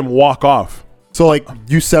not going to let him walk off. So like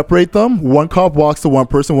you separate them. One cop walks to one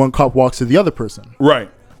person, one cop walks to the other person. Right.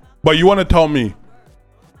 But you want to tell me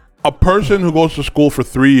a person who goes to school for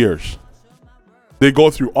 3 years, they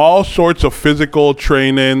go through all sorts of physical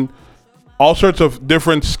training, all sorts of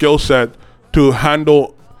different skill set to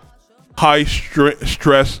handle high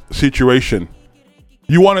stress situation.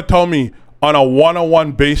 You want to tell me on a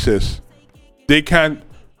one-on-one basis, they can't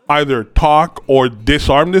either talk or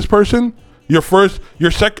disarm this person?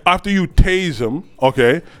 After you tase them,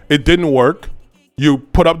 okay, it didn't work. You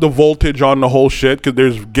put up the voltage on the whole shit because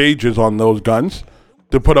there's gauges on those guns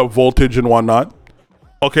to put up voltage and whatnot.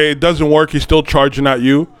 Okay, it doesn't work. He's still charging at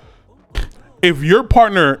you. If your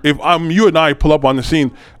partner, you and I pull up on the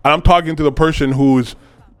scene and I'm talking to the person who's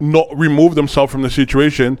removed themselves from the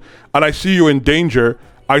situation and I see you in danger,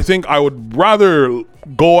 I think I would rather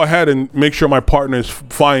go ahead and make sure my partner is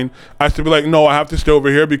fine as to be like, no, I have to stay over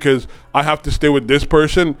here because I have to stay with this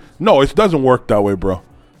person. No, it doesn't work that way, bro.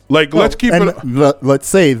 Like, let's keep it. Let's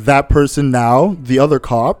say that person now, the other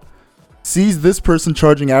cop, sees this person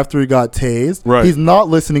charging after he got tased. Right. He's not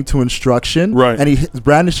listening to instruction. Right. And he's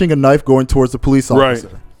brandishing a knife going towards the police officer.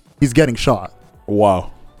 Right. He's getting shot.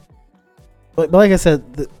 Wow. But like I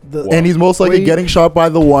said, and he's most likely getting shot by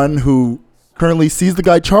the one who currently sees the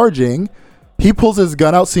guy charging. He pulls his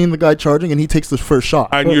gun out, seeing the guy charging, and he takes the first shot.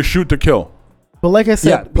 And you shoot to kill. But like I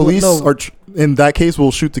said, police are in that case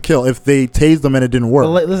will shoot to kill if they tase them and it didn't work.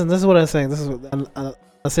 Listen, this is what I'm saying. This is what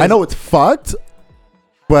I know it's fucked.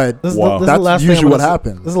 But this that's usually what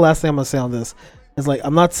happens. This is the last thing I'm going to say on this. It's like,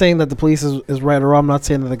 I'm not saying that the police is right or wrong. I'm not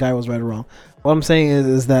saying that the guy was right or wrong. What I'm saying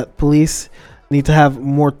is that police need to have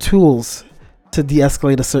more tools to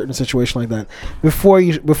de-escalate a certain situation like that. Before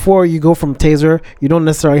you go from taser, you don't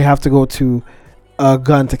necessarily have to go to a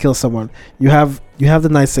gun to kill someone. You have the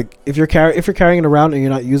knife stick. If you're carrying it around and you're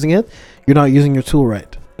not using it, you're not using your tool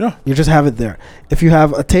right. Yeah. You just have it there. If you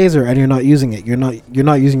have a taser and you're not using it, you're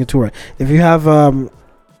not using it to right. If you have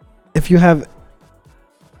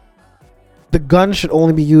the gun should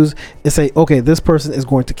only be used to say, okay, this person is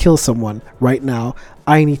going to kill someone right now.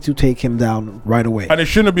 I need to take him down right away. And it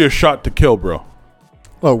shouldn't be a shot to kill, bro.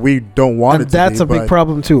 Well, we don't want And it to that's be, a big but-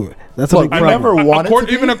 problem too. That's a Look, big I problem. never wanted to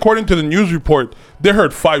be. Even according to the news report, they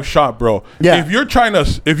heard 5 shot, bro. Yeah. If you're trying to,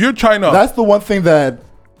 That's the one thing that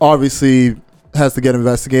obviously has to get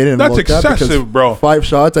investigated and That's looked at, because excessive, bro. 5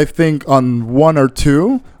 shots, I think, on 1 or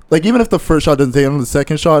 2. Like, even if the first shot doesn't take him, the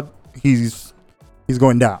second shot, he's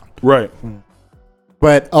going down. Right.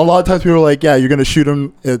 But a lot of times people are like, yeah, you're going to shoot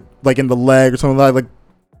him like in the leg or something like that. Like,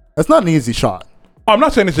 that's not an easy shot. I'm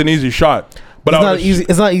not saying it's an easy shot, but It's not easy.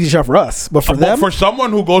 It's not an easy shot for us, but for them, for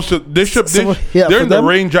someone who goes to they're for in the them-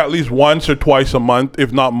 range at least once or twice a month,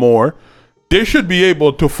 if not more. They should be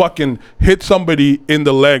able to fucking hit somebody in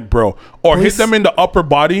the leg, bro, or Police- hit them in the upper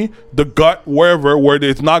body, the gut, wherever, where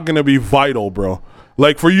it's not gonna be vital, bro.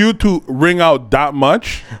 Like for you to ring out that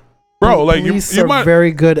much, bro. Like police you are might.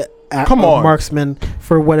 very good at Come on. marksmen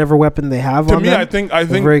for whatever weapon they have. To on me, them. I think They're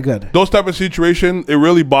very good. those type of situation, it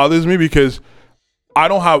really bothers me because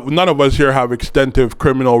none of us here have extensive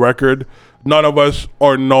criminal record. None of us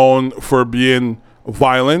are known for being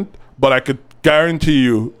violent, but I could guarantee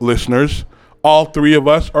you, listeners, all 3 of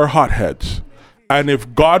us are hotheads. And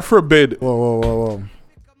if God forbid Whoa.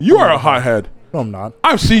 you are a hothead, No, I'm not.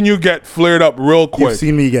 I've seen you get flared up real quick. You've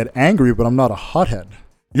seen me get angry, but I'm not a hothead.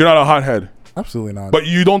 You're not a hothead. Absolutely not. But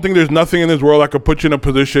you don't think there's nothing in this world that could put you in a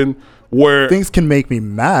position where things can make me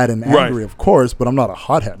mad and Right. angry, of course, but I'm not a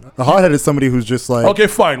hothead. A hothead is somebody who's just like, okay,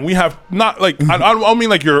 fine. We have not like I don't mean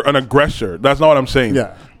like you're an aggressor. That's not what I'm saying.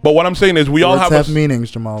 Yeah. But what I'm saying is we all words have have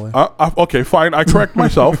meanings, Jamali. okay, fine. I correct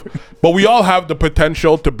myself. But we all have the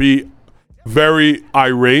potential to be very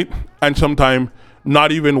irate and sometimes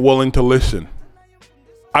not even willing to listen.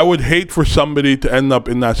 I would hate for somebody to end up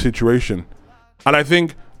in that situation. And I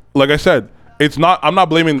think, like I said, I'm not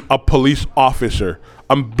blaming a police officer.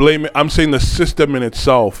 I'm saying the system in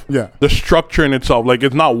itself. Yeah. The structure in itself. Like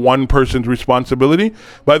it's not one person's responsibility,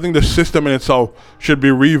 but I think the system in itself should be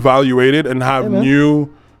reevaluated and have man. new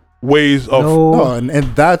ways of No, and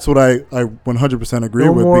that's what I 100% agree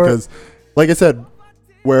No with, more- because, like I said,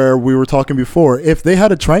 where we were talking before, if they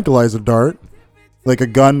had a tranquilizer dart, like a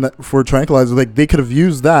gun for tranquilizer, like they could have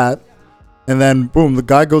used that, and then boom, the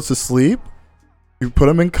guy goes to sleep. You put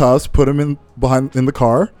him in cuffs, put him in the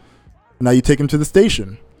car. Now you take him to the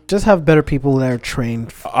station. Just have better people that are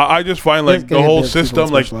trained. I just find There's like gonna the be whole people system,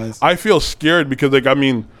 like specialized. I feel scared because like, I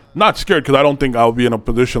mean, not scared because I don't think I'll be in a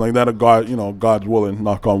position like that of God, God's willing,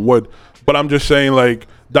 knock on wood. But I'm just saying like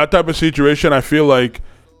that type of situation, I feel like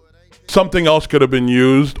something else could have been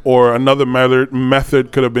used or another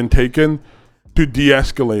method could have been taken to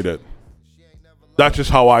de-escalate it. That's just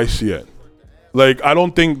how I see it. Like, I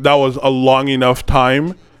don't think that was a long enough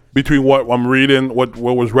time between what I'm reading, what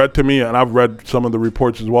was read to me, and I've read some of the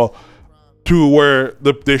reports as well, to where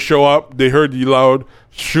they show up, they heard you loud,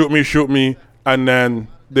 shoot me, and then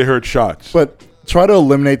they heard shots. But try to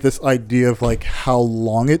eliminate this idea of like how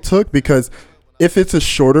long it took, because if it's a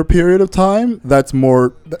shorter period of time, that's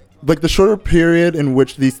more like the shorter period in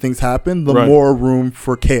which these things happen, the Right. more room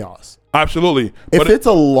for chaos. Absolutely. If But it's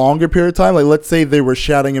a longer period of time, like let's say they were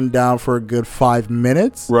shouting him down for a good 5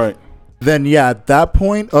 minutes, right. then yeah, at that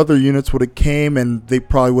point, other units would have came and they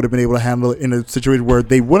probably would have been able to handle it in a situation where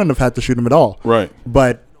they wouldn't have had to shoot him at all. Right.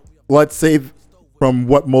 But let's say from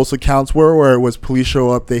what most accounts were, where it was police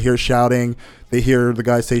show up, they hear shouting, they hear the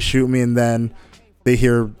guy say shoot me, and then they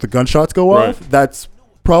hear the gunshots go Right. off. That's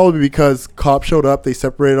probably because cops showed up, they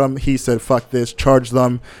separated them, he said fuck this, charged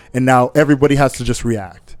them, and now everybody has to just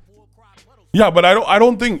react. Yeah, but I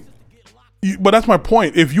don't think. But that's my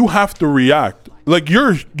point. If you have to react, like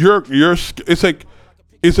it's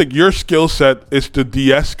like your skill set is to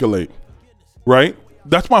de-escalate, right?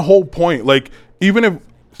 That's my whole point. Like even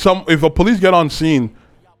if a police get on scene,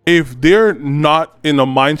 if they're not in a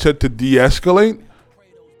mindset to de-escalate,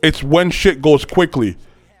 it's when shit goes quickly.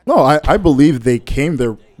 No, I believe they came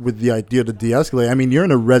there with the idea to de-escalate. I mean, you're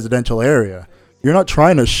in a residential area. You're not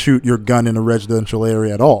trying to shoot your gun in a residential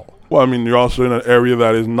area at all. Well, I mean, you're also in an area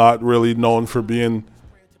that is not really known for being,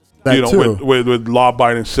 That too. with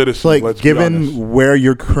law-abiding citizens. Like, let's be honest. given where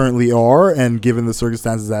you currently are and given the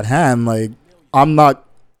circumstances at hand, like,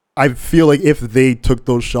 I feel like if they took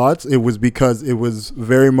those shots, it was because it was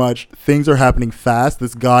very much things are happening fast.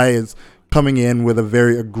 This guy is coming in with a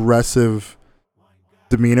very aggressive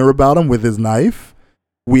demeanor about him with his knife.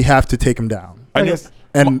 We have to take him down. And I guess-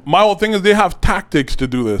 And my whole thing is they have tactics to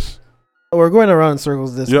do this. we're going around in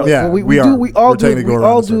circles. This, Yeah. but Yeah, we we do. are. We all We're do. technically We going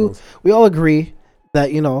around all in do. circles. We all agree that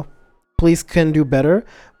police can do better.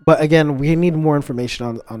 But again, we need more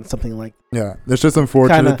information on something like. Yeah, it's just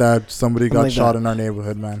unfortunate Kinda that somebody got like shot that. in our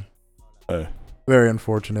neighborhood, man. Hey, Very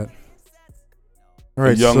unfortunate. All a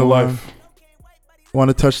right, young so life. want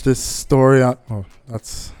to touch this story on? Oh,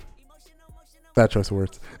 that's bad choice of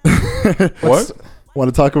words. What? Want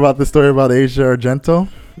to talk about the story about Asia Argento?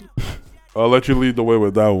 I'll let you lead the way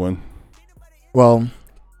with that one. Well,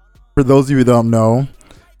 for those of you who don't know,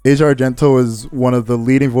 Asia Argento is one of the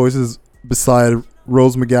leading voices beside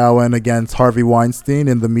Rose McGowan against Harvey Weinstein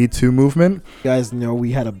in the Me Too movement. You guys know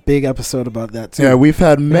we had a big episode about that too. Yeah, we've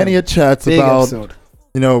had many a chats big about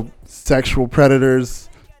episode. Sexual predators,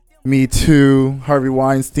 Me Too, Harvey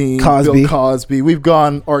Weinstein, Cosby. Bill Cosby. We've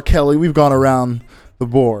gone R. Kelly. We've gone around the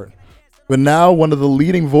board. But now one of the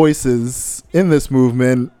leading voices in this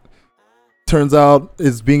movement turns out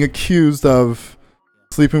is being accused of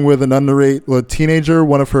sleeping with an underage teenager,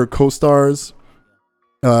 one of her co-stars,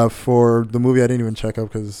 for the movie I didn't even check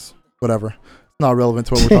out because whatever. It's not relevant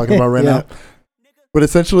to what we're talking about right Yeah. now. But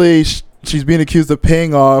essentially, she's being accused of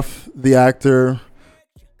paying off the actor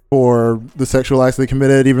for the sexual acts they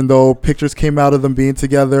committed, even though pictures came out of them being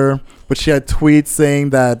together. But she had tweets saying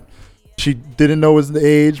that she didn't know his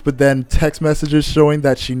age, but then text messages showing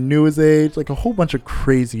that she knew his age. Like a whole bunch of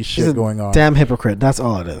crazy She's shit a going on. Damn hypocrite. That's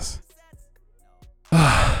all it is.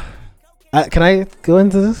 Can I go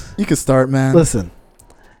into this? You can start, man. Listen,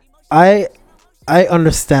 I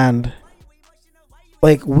understand.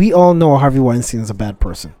 Like, we all know Harvey Weinstein is a bad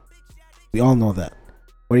person. We all know that.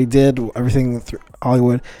 What he did, everything through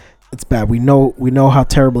Hollywood, it's bad. We know how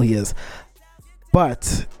terrible he is.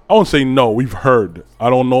 But I won't say no. We've heard. I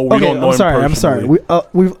don't know. We don't know I'm sorry. him personally.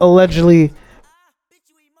 We've allegedly.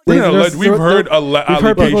 We've heard We've heard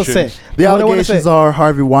people say. allegations. The What I wanna say allegations are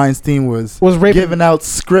Harvey Weinstein was raping. giving out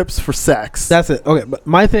scripts for sex. That's it. Okay, but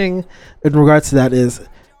my thing in regards to that is,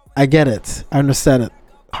 I get it. I understand it.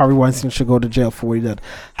 Harvey Weinstein should go to jail for what he did.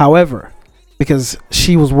 However, because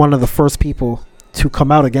she was one of the first people to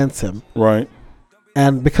come out against him, Right.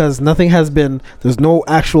 and because there's no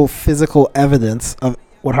actual physical evidence of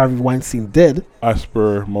what Harvey Weinstein did. As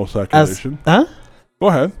per most As accusation. huh? Go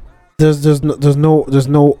ahead. There's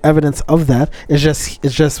no evidence of that. It's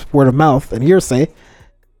just word of mouth and hearsay.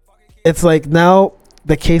 It's like now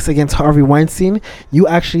the case against Harvey Weinstein, you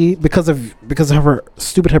actually because of her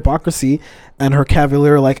stupid hypocrisy and her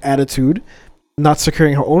cavalier-like attitude, not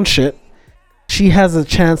securing her own shit, she has a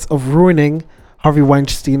chance of ruining Harvey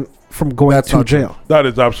Weinstein from going That's to not true. jail. That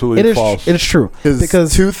is absolutely false. It is true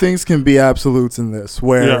because two things can be absolutes in this,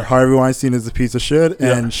 where Yeah. Harvey Weinstein is a piece of shit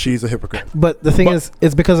Yeah. and she's a hypocrite. but the thing is,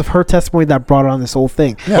 it's because of her testimony that brought on this whole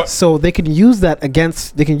thing. Yeah. So they can use that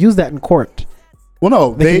in court. Well,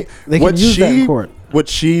 no, They can what use that in she court. what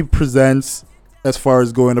she presents as far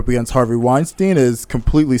as going up against Harvey Weinstein is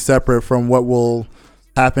completely separate from what will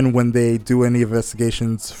happen when they do any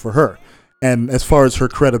investigations for her. And as far as her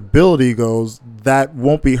credibility goes, that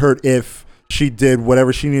won't be hurt if she did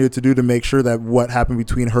whatever she needed to do to make sure that what happened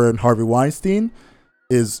between her and Harvey Weinstein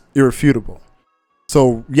is irrefutable.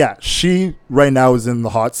 So yeah, she right now is in the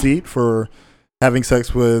hot seat for having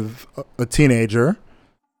sex with a teenager,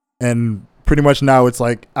 and pretty much now it's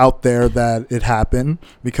like out there that it happened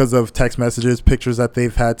because of text messages, pictures that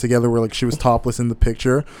they've had together where like she was topless in the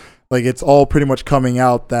picture. Like it's all pretty much coming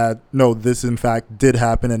out that no, this in fact did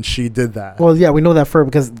happen and she did that. Well, yeah, we know that for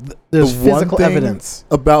because there's The one physical thing evidence.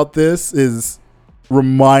 about this is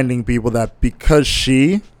reminding people that because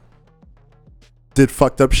she did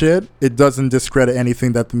fucked up shit, it doesn't discredit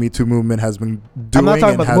anything that the Me Too movement has been doing. I'm not talking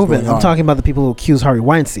and about the has movement. going I'm on. talking about the people who accuse Harvey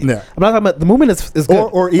Weinstein. Yeah. I'm not talking about the movement is good.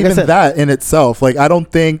 Or Like I even said, that in itself. Like I don't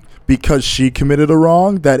think because she committed a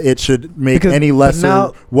wrong that it should make Because- any but lesser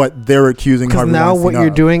now- what they're accusing because Harvey now Weinstein what you're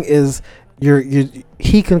of. doing is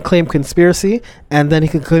he can claim conspiracy and then he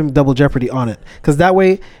can claim double jeopardy on it because that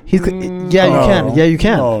way you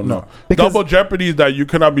can. No. Because- Double jeopardy is that you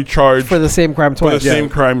cannot be charged for the same crime for the twice. same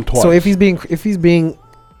crime twice. So if he's being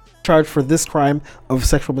charged for this crime of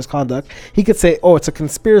sexual misconduct, he could say, "Oh, it's a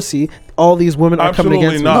conspiracy. All these women are coming absolutely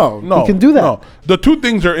against not. me." No, he can do that. No. The two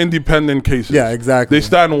things are independent cases. Yeah, exactly. They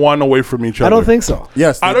stand one away from each other. I don't think so.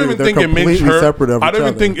 Yes, I don't even think it makes her. separate of I each don't even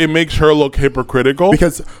other. think it makes her look hypocritical.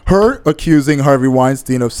 Because her accusing Harvey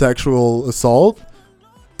Weinstein of sexual assault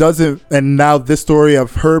doesn't, and now this story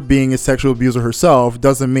of her being a sexual abuser herself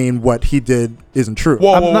doesn't mean what he did isn't true.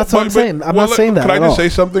 Whoa, That's what I'm saying. I'm not saying that Can I at just all. say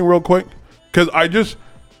something real quick? Because I just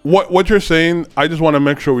what you're saying. I just want to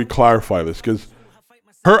make sure we clarify this because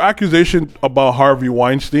her accusation about Harvey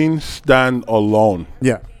Weinstein stand alone.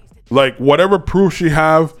 Yeah. Like whatever proof she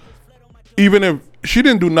have, even if she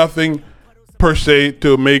didn't do nothing per se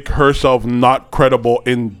to make herself not credible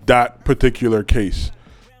in that particular case.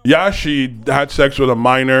 Yeah, she had sex with a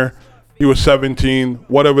minor. He was 17,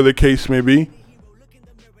 whatever the case may be.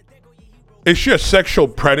 Is she a sexual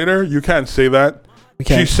predator? You can't say that.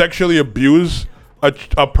 She sexually abused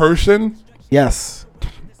a person? Yes.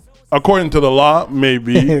 According to the law,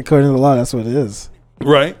 maybe. According to the law, that's what it is.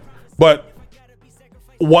 Right? But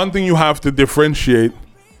one thing you have to differentiate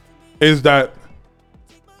is that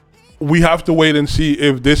we have to wait and see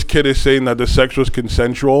if this kid is saying that the sex was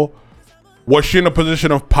consensual. Was she in a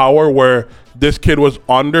position of power where this kid was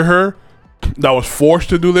under her, that was forced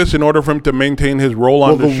to do this in order for him to maintain his role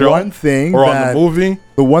on the show or on the movie?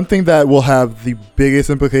 The one thing that will have the biggest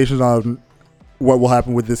implications on what will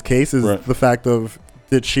happen with this case is the fact of,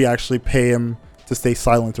 did she actually pay him to stay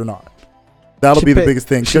silent or not? That'll be the biggest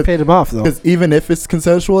thing. She paid him off, though. Because even if it's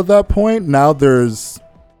consensual at that point, now there's...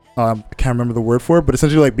 I can't remember the word for it, but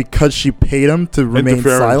essentially, like, because she paid him to remain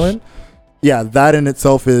silent, yeah, that in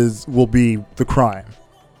itself will be the crime.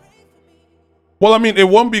 Well, I mean, it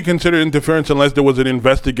won't be considered interference unless there was an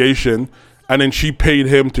investigation and then she paid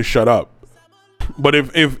him to shut up. But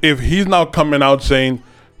if he's now coming out saying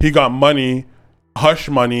he got money, hush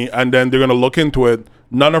money, and then they're gonna look into it,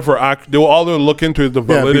 none of her all they'll look into is the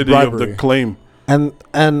validity of the claim. And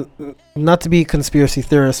not to be conspiracy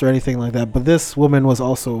theorist or anything like that, but this woman was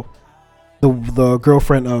also the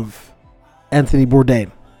girlfriend of Anthony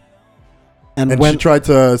Bourdain. And when she tried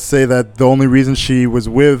to say that the only reason she was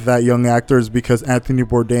with that young actor is because Anthony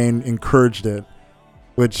Bourdain encouraged it,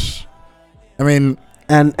 which, I mean,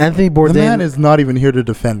 and Anthony Bourdain, the man is not even here to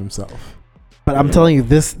defend himself. But I'm telling you,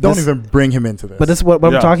 don't even bring him into this. But this what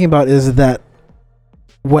I'm talking about is that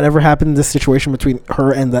whatever happened in this situation between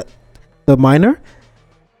her and the minor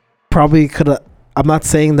probably could have. I'm not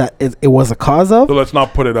saying that it was a cause of. So let's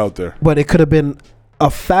not put it out there. But it could have been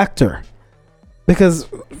a factor. Because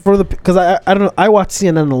I don't know, I watch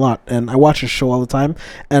CNN a lot and I watch his show all the time,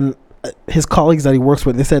 and his colleagues that he works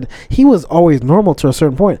with, they said he was always normal to a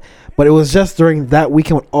certain point, but it was just during that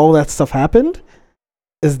weekend when all that stuff happened,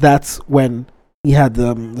 that's when he had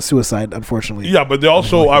the suicide, unfortunately. Yeah, but they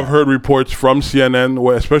also, I've heard reports from CNN,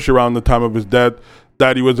 where, especially around the time of his death,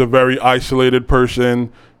 that he was a very isolated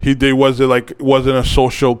person. He wasn't a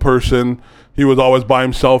social person. He was always by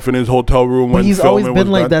himself in his hotel room. But he's always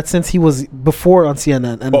been like that since he was before on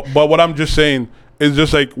CNN. And but what I'm just saying is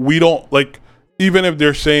just like, we don't, like, even if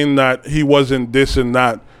they're saying that he wasn't this and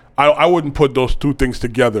that, I wouldn't put those two things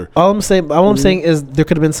together. All I'm saying is there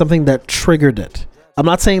could have been something that triggered it. I'm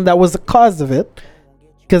not saying that was the cause of it,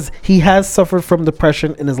 because he has suffered from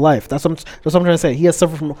depression in his life. That's what I'm trying to say. He has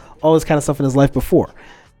suffered from all this kind of stuff in his life before.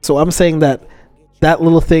 So I'm saying that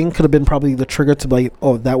little thing could have been probably the trigger to be like,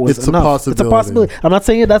 oh, that was enough. It's a possibility. I'm not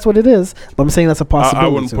saying that's what it is, but I'm saying that's a possibility. I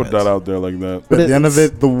wouldn't put that out there like that. But at the end of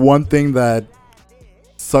it, the one thing that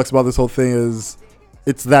sucks about this whole thing is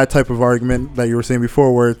it's that type of argument that you were saying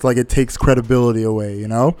before, where it's like it takes credibility away, you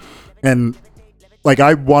know? And like,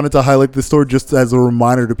 I wanted to highlight this story just as a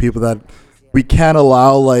reminder to people that we can't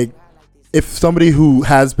allow, like, if somebody who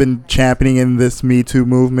has been championing in this Me Too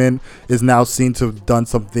movement is now seen to have done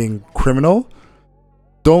something criminal,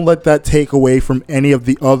 don't let that take away from any of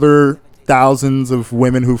the other thousands of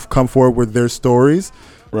women who've come forward with their stories,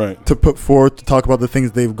 right, to put forward to talk about the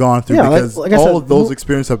things they've gone through, because like all of those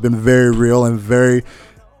experiences have been very real and very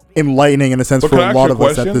enlightening in a sense for a lot of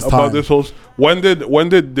us at this time. When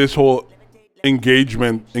did this whole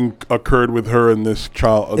engagement occurred with her and this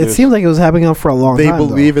child? It seems like it was happening for a long time. They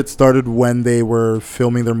believe it started when they were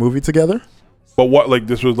filming their movie together. But what, like,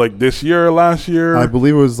 this was like this year, last year? I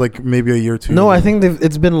believe it was like maybe a year or two. No, I think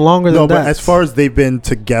it's been longer than that. No, but as far as they've been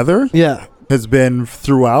together, yeah, has been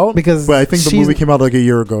throughout. But I think the movie came out like a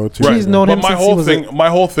year ago. She's known him since my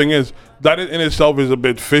whole thing is that in itself is a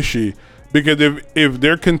bit fishy, because if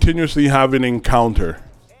they're continuously having an encounter,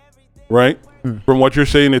 right? From what you're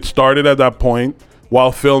saying, it started at that point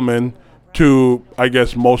while filming to, I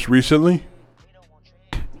guess, most recently.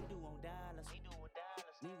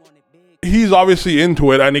 He's obviously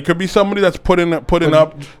into it, and it could be somebody that's putting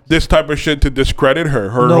up this type of shit to discredit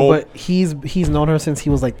her. But he's known her since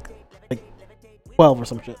he was like 12 or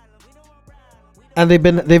some shit, and they've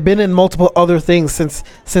been in multiple other things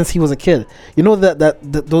since he was a kid. You know that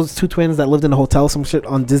those two twins that lived in a hotel, some shit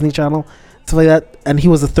on Disney Channel, stuff like that, and he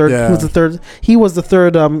was the third. Yeah. He was the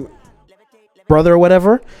third brother or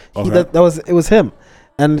whatever. Okay. It was him,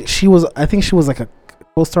 and I think she was like a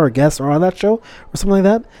co-star guest or on that show or something like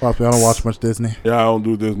that. Probably. I don't watch much Disney. Yeah, I don't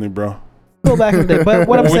do Disney, bro. Go back in the day. But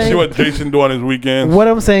what I'm saying, we see what Jason do on his weekends. What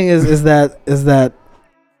I'm saying is that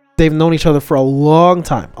they've known each other for a long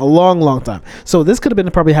time, a long time. So this could have been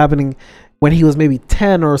probably happening when he was maybe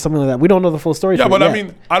 10 or something like that. We don't know the full story. Yeah, but yet. I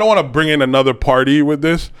mean, I don't want to bring in another party with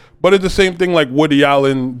this, but it's the same thing like Woody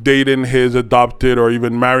Allen dating his adopted or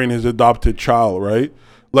even marrying his adopted child, right?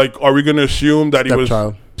 Like, are we going to assume that he was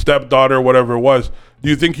stepdaughter, whatever it was? Do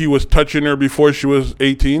you think he was touching her before she was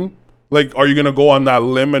 18? Like, are you going to go on that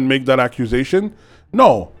limb and make that accusation?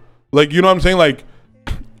 No. Like, you know what I'm saying? Like,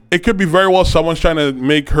 it could be very well someone's trying to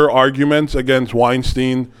make her arguments against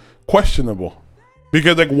Weinstein questionable.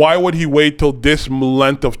 Because, like, why would he wait till this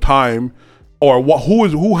length of time? Or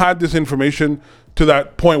who had this information to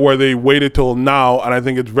that point where they waited till now? And I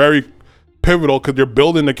think it's very pivotal because they're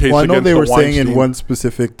building the case. Well, I know against they were Weinstein. saying in one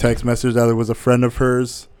specific text message that there was a friend of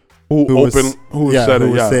hers who said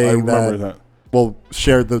it. Yeah, I remember that. Well,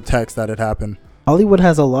 shared the text that it happened. Hollywood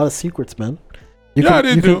has a lot of secrets, man. They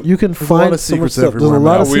do. You can There's find a lot of so much secrets stuff. There's a everywhere,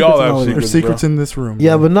 lot man. of We secrets all in have Hollywood. There's secrets, secrets bro. in this room.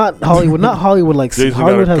 Yeah, bro. but not Hollywood. Not Hollywood. Like Jason got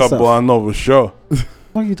Hollywood a has couple. stuff. I know for sure.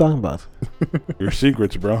 What are you talking about? Your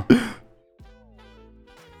secrets, bro.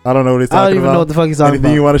 I don't know what he's talking about. I don't even know what the fuck he's talking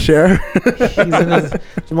Anything you about. want to share?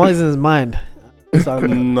 Jamali's in his mind. He's talking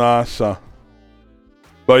about. Nah, sir.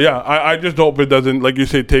 But yeah, I just hope it doesn't, like you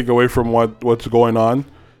say, take away from what's going on.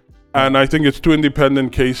 And I think it's two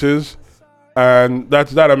independent cases. And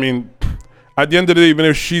that's that. I mean, at the end of the day, even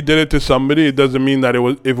if she did it to somebody, it doesn't mean that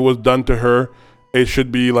if it was done to her, it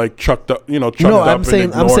should be like chucked up, chucked No, up. I'm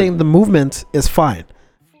saying the movement is fine.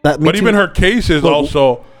 But even her case is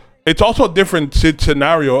also, it's also a different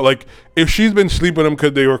scenario. Like, if she's been sleeping with him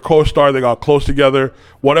because they were co-star, they got close together,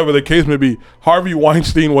 whatever the case may be, Harvey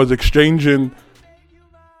Weinstein was exchanging,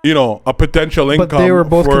 a potential income. But they were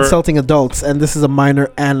both consulting adults, and this is a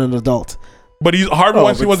minor and an adult. But Harvey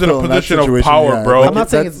Weinstein was in a position of power, yeah. bro. Like, I'm not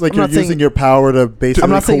saying that's like you're using your power to basically I'm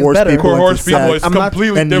not saying it's coerce better. people. Coerce people is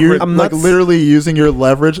completely different. I'm like literally using your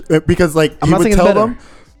leverage because like I'm he not would saying tell it's better. them,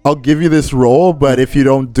 I'll give you this role, but if you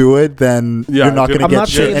don't do it, then Yeah, you're not going to I'm get not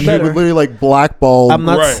shit. saying And it's he would better. literally like blackball I'm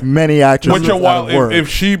not Right. many actresses. Which a out while, of work. if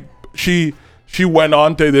she went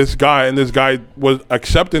on to this guy and this guy was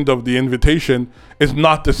acceptant of the invitation, it's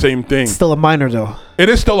not the same thing. It's still a minor, though. It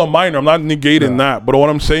is still a minor. I'm not negating that. But what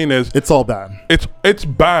I'm saying is, It's all bad. it's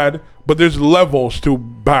bad, but there's levels to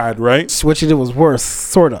bad, right? What she did was worse,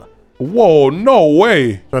 sorta. Whoa, no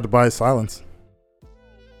way. Tried to buy his silence.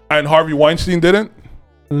 And Harvey Weinstein didn't?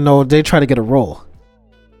 No, they try to get a role.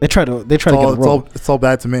 They try to get a role. It's all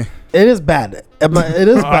bad to me. It is bad. It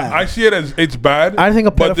is bad. I see it as it's bad. I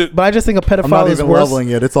think but but I just think a I'm not pedophile is even worse. leveling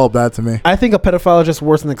it. It's all bad to me. I think a pedophile is just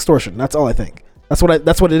worse than extortion. That's all I think. That's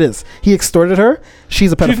what it is. He extorted her.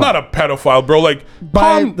 She's a pedophile. She's not a pedophile, bro. Like,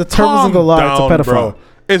 By the terms of the law, it's a pedophile. Bro.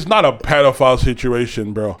 It's not a pedophile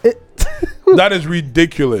situation, bro. That is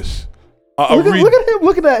ridiculous. Look at him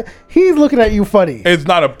looking at. He's looking at you funny. It's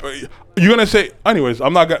not a. You're gonna say, anyways.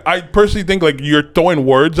 I'm not gonna. I personally think like you're throwing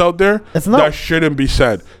words out there It's not. that shouldn't be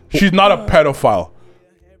said. She's not a pedophile.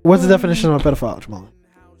 What's the definition of a pedophile, Jamal?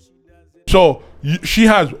 So she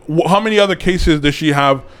has. How many other cases does she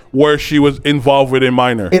have where she was involved with a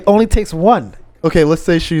minor? It only takes one. Okay, let's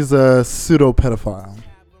say she's a pseudo pedophile.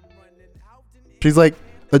 She's like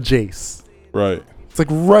a Jace. Right. It's like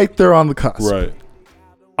right there on the cusp. Right.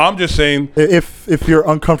 I'm just saying. If you're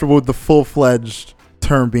uncomfortable with the full-fledged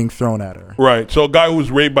term being thrown at her. Right. So a guy who's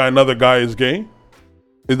raped by another guy is gay?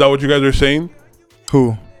 Is that what you guys are saying?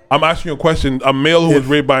 Who? I'm asking you a question. A male who was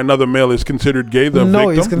raped by another male is considered gay, the No,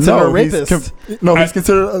 victim? he's considered a rapist. He's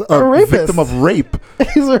considered a rapist. victim of rape.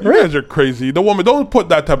 He's a You rapist. guys are crazy. The woman, don't put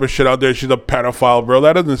that type of shit out there. She's a pedophile, bro.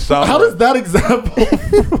 That doesn't sound How right. does that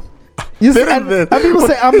example? You see, Fit in and this. people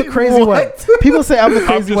say I'm the crazy one. What? People say I'm the I'm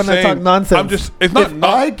crazy just one that saying, talk nonsense. I'm just, it's not, If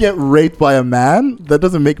I get raped by a man, that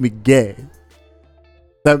doesn't make me gay.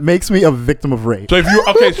 That makes me a victim of rape. so if you,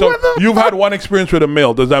 okay, so What the you've had one experience with a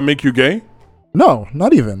male. Does that make you gay? No,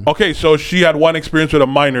 not even. Okay, so she had one experience with a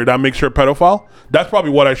minor. That makes her a pedophile? That's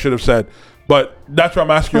probably what I should have said. But that's what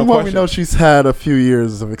I'm asking you From a what we question. know, she's had a few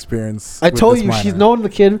years of experience. I with told this you minor. she's known the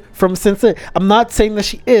kid from since it. I'm not saying that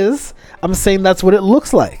she is. I'm saying that's what it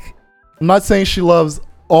looks like. I'm not saying she loves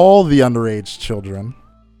all the underage children.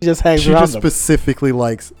 She just hangs She around just them. specifically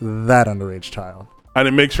likes that underage child. And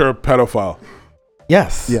it makes her a pedophile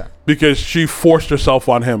Yes. Yeah. because she forced herself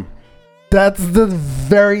on him. That's the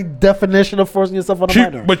very definition of forcing yourself on a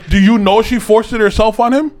minor. But do you know she forced it herself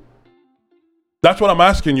on him? That's what I'm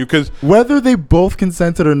asking you, because Whether they both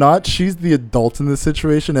consented or not, she's the adult in this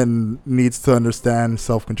situation and needs to understand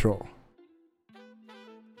self-control.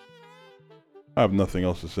 I have nothing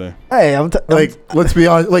else to say. Hey, Let's be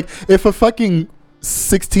honest. Like, if a fucking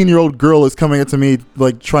 16-year-old girl is coming up to me,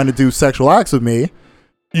 like, trying to do sexual acts with me,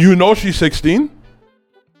 You know she's 16?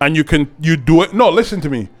 and you do it. No, listen to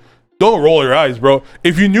me. Don't roll your eyes, bro.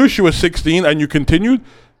 If you knew she was 16 and you continued,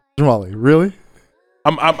 Jamali, really?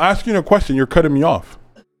 I'm asking you a question. You're cutting me off.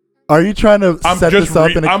 Are you trying to set this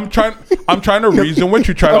up? I'm trying to reason with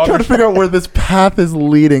you. I'm trying to figure out where this path is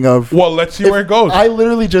leading. Well, let's see where it goes. I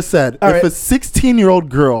literally just said, if a 16-year-old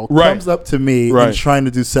girl comes up to me and trying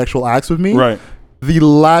to do sexual acts with me, the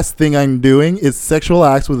last thing I'm doing is sexual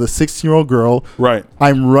acts with a 16-year-old girl. Right.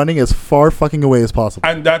 I'm running as far fucking away as possible.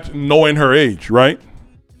 And that's knowing her age, right?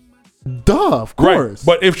 Duh, of course.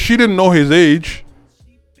 Right. But if she didn't know his age,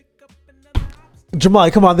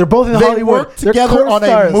 Jamali, come on, they're both in Hollywood. They worked together on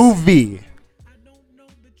a movie.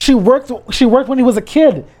 She worked when he was a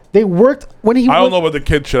kid. They worked when he. I don't know about the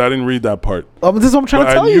kid shit. I didn't read that part. This is what I'm trying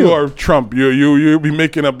to tell you. You are Trump. You be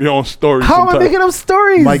making up your own stories. How am I making up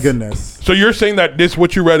stories? My goodness. So you're saying that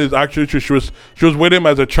what you read is actually true. She was with him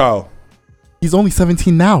as a child. He's only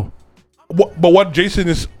 17 now. But what Jason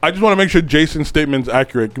is, I just want to make sure Jason's statement's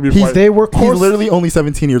accurate. He's literally only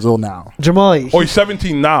 17 years old now. Jamali. Oh, he's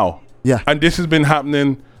 17 now. Yeah. And this has been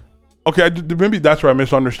happening. Okay, maybe that's where I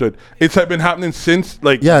misunderstood. It's been happening since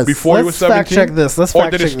before he was 17. Let's fact check this. Or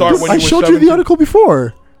did it start when he was 17? I showed you the article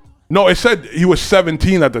before. No, it said he was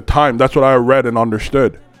 17 at the time. That's what I read and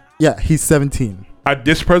understood. Yeah, he's 17. At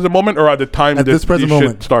this present moment, or at the time this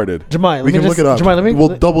shit started? Jamali, we can look it up.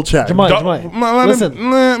 We'll double check. Jamali,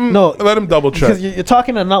 listen. No, let him double check. Because you're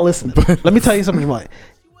talking and not listening. Let me tell you something, Jamali.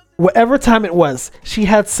 Whatever time it was, she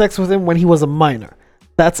had sex with him when he was a minor.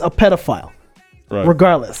 That's a pedophile. Right.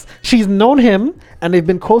 Regardless, she's known him and they've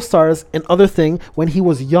been co-stars in other things when he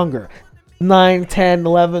was younger. 9, 10,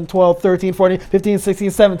 11, 12, 13, 14, 15,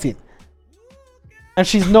 16, 17. And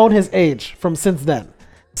she's known his age from since then.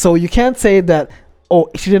 So you can't say that,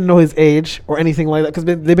 she didn't know his age or anything like that, because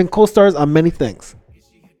they've been co-stars on many things.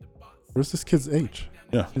 Where's this kid's age?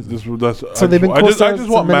 Yeah. They've been co-stars. I just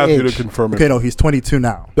want Matthew to confirm it. Okay, no, he's 22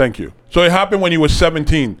 now. Thank you. So it happened when he was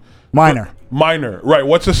 17. Minor. Right.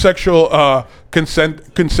 What's the sexual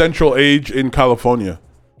consensual age in California?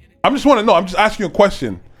 I just want to know. I'm just asking you a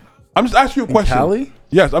question. In Cali?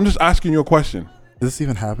 Yes, I'm just asking you a question. Does this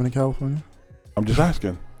even happen in California? I'm just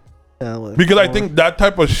asking. Because I think that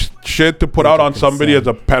type of shit to put out on somebody as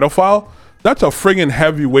a pedophile, that's a friggin'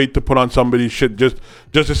 heavy weight to put on somebody's shit just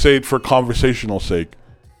to say it for conversational sake.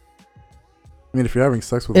 I mean, if you're having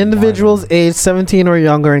sex with individuals aged 17 or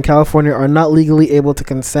younger in California are not legally able to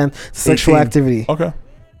consent to sexual activity. Okay.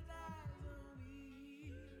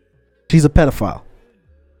 She's a pedophile,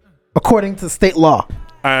 according to state law.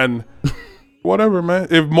 And whatever, man.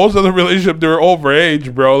 If most of the relationship they're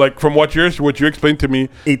overage, bro, like from what you explained to me,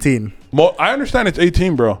 18. I understand it's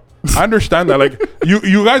 18, bro. I understand that. Like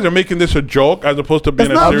you guys are making this a joke as opposed to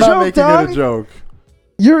being a serious. I'm not making it a joke.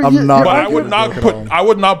 But I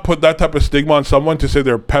would not put that type of stigma on someone to say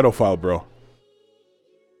they're a pedophile, bro.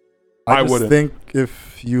 I wouldn't think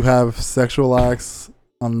if you have sexual acts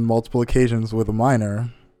on multiple occasions with a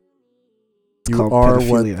minor, you are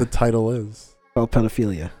what the title is. It's called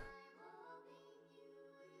pedophilia.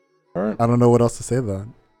 All right. I don't know what else to say to that.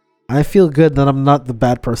 I feel good that I'm not the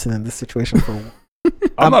bad person in this situation.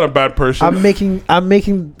 I'm not a bad person. I'm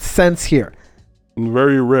making sense here.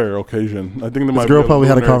 Very rare occasion. I think his girl probably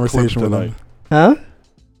had a conversation with him. Huh?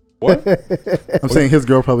 What? I'm saying his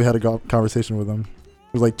girl probably had a conversation with him.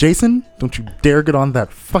 It was like, Jason, don't you dare get on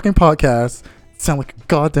that fucking podcast. You sound like a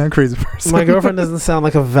goddamn crazy person. My girlfriend doesn't sound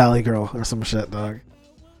like a valley girl or some shit, dog.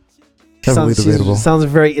 Heavily debatable. She sounds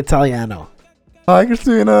very Italiano. Hi,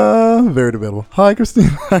 Christina. Very debatable. Hi, Christina.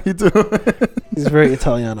 How you doing? He's very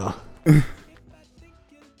Italiano.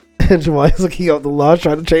 Jamali's looking up the laws,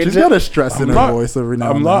 trying to change it. She's got a stress in her voice every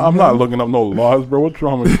now and then. I'm not looking up no laws, bro. What's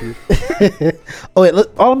wrong with you? Oh wait,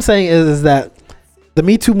 look, all I'm saying is that the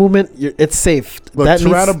Me Too movement, it's safe. Look, that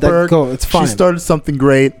Tarana Burke, it's fine. She started something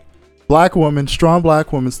great. Strong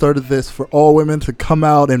black woman started this for all women to come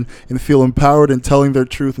out and feel empowered and telling their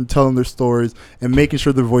truth and telling their stories and making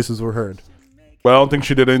sure their voices were heard. But I don't think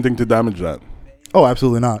she did anything to damage that. Oh,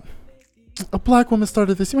 absolutely not. A black woman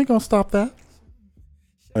started this. You ain't gonna stop that.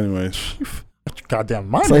 Anyways, goddamn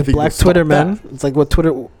mind. It's like Black Twitter, man. It's like what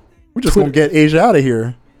Twitter. We're just gonna get Asia out of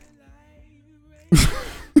here.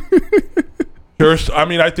 I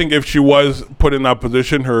mean, I think if she was put in that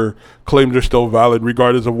position, her claims are still valid,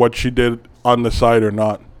 regardless of what she did on the side or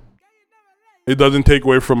not. It doesn't take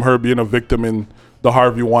away from her being a victim in the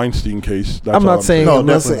Harvey Weinstein case. I'm not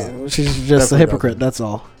saying she's just a hypocrite. That's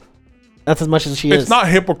all. That's as much as she is. It's not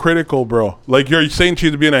hypocritical, bro. Like you're saying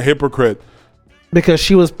she's being a hypocrite. Because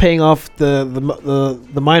she was paying off the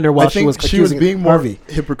minor while she was accusing she was being more Harvey.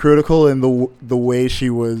 hypocritical in the way she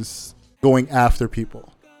was going after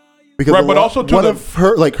people. Because Right, but also to one the- of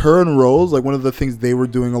her and Rose, like one of the things they were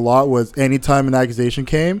doing a lot was anytime an accusation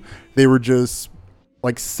came, they were just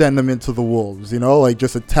like send them into the wolves, you know, like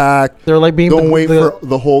just attack. They're like being Don't wait for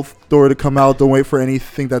the whole story to come out. Don't wait for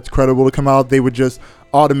anything that's credible to come out. They would just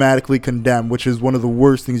automatically condemn, which is one of the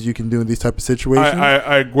worst things you can do in these type of situations.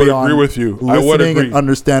 I would agree with you. I would Listening agree. and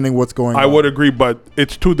understanding what's going on. I would agree, but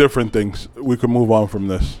it's two different things. We could move on from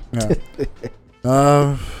this. Yeah.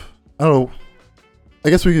 I don't know. I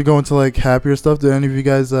guess we could go into like happier stuff. Did any of you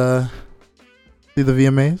guys see the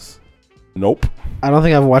VMAs? Nope. I don't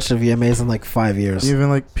think I've watched the VMAs in like 5 years. Even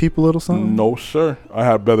like Peep a Little something? No, sir. I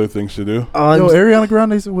have better things to do. Yo, Ariana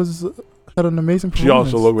Grande had an amazing She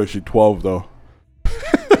performance. also looked like she's 12, though.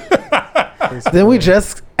 Then we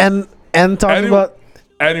just and talking about.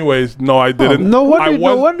 Anyways, no, I didn't. No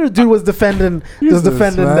wonder, dude was defending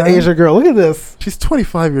the Asia girl. Look at this. She's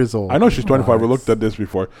 25 years old. I know she's 25. We looked at this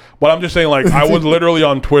before. But I'm just saying, like, I was literally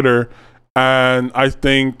on Twitter, and I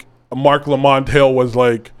think Mark Lamont Hill was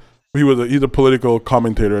like, he's a political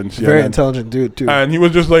commentator in CNN. Very intelligent dude, too. And he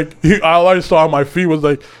was just like, all I saw on my feed was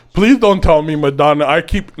like, please don't tell me Madonna.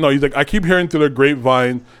 He's like, I keep hearing through the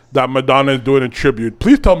grapevine that Madonna is doing a tribute.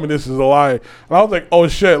 Please tell me this is a lie. And I was like, oh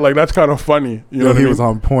shit, like that's kind of funny. You know what I he mean? was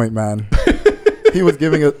on point, man. He was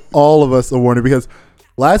giving all of us a warning because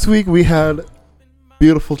last week we had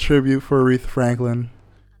beautiful tribute for Aretha Franklin.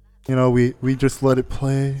 You know, we just let it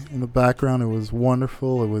play in the background. It was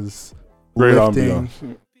wonderful. It was Great lifting.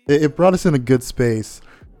 ambiance. It brought us in a good space.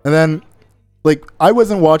 And then, like, I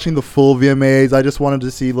wasn't watching the full VMAs. I just wanted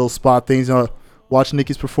to see little spot things. You know, watch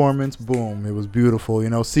Nicki's performance. Boom. It was beautiful. You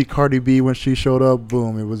know, see Cardi B when she showed up.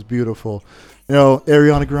 Boom. It was beautiful. You know,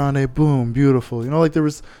 Ariana Grande. Boom. Beautiful. You know, like there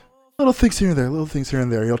was little things here and there. Little things here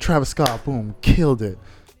and there. You know, Travis Scott. Boom. Killed it.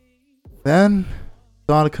 Then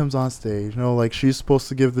Madonna comes on stage. You know, like she's supposed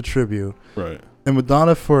to give the tribute. Right. And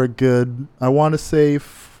Madonna for a good, I want to say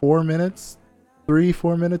 4 minutes.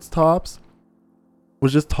 3-4 minutes tops,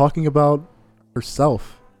 was just talking about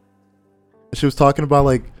herself. She was talking about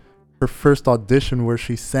like her first audition where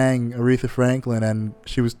she sang Aretha Franklin and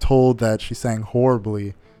she was told that she sang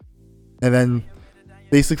horribly, and then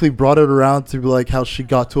basically brought it around to like how she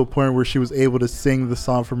got to a point where she was able to sing the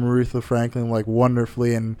song from Aretha Franklin like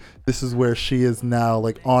wonderfully, and this is where she is now,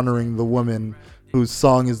 like honoring the woman whose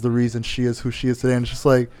song is the reason she is who she is today. And it's just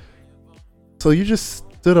like, so you just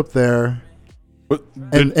stood up there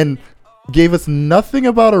and gave us nothing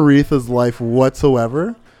about Aretha's life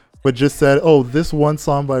whatsoever, but just said, oh, this one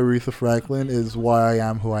song by Aretha Franklin is why I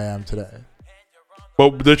am who I am today.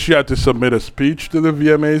 But did she have to submit a speech to the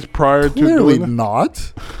VMAs prior Clearly to doing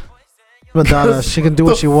not. Madonna, she can do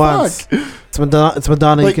what she wants. Fuck? It's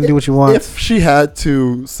Madonna, Like, you can do what you want. If she had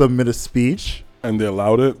to submit a speech And they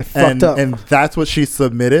allowed it? Fucked up. and that's what she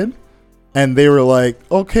submitted, and they were like,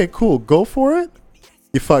 okay, cool, go for it,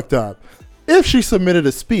 you fucked up. If she submitted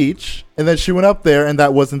a speech and then she went up there and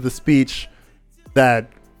that wasn't the speech that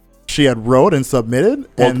she had wrote and submitted,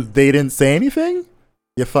 and they didn't say anything,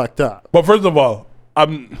 you fucked up. But first of all, I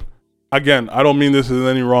don't mean this in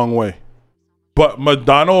any wrong way, but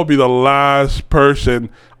Madonna will be the last person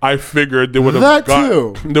I figured they would have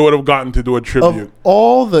gotten to do a tribute. Of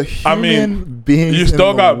all the human beings, you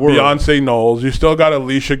still in got the world, Beyonce Knowles, you still got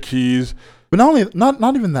Alicia Keys, but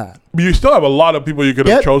not even that. you still have a lot of people you could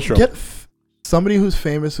have chose from. Get somebody who's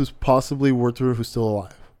famous, who's possibly worked through, who's still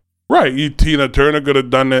alive. Right, Tina Turner could have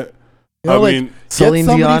done it. You know, I mean, Celine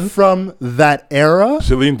get somebody Dion? from that era.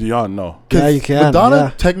 Celine Dion, no. Yeah, you can. Madonna yeah.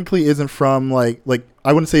 technically isn't from like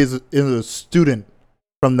I wouldn't say is a student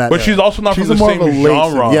from that. But era. she's also not she's from the more same of a late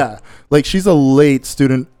genre. student. Yeah, like she's a late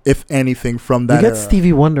student, if anything, from that You get era.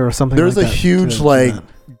 Stevie Wonder or something There's like a that. huge to like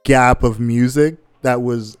that. gap of music that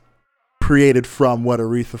was created from what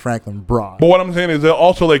Aretha Franklin brought. But what I'm saying is that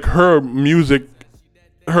also like her music,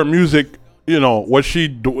 you know, what she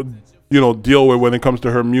deal with when it comes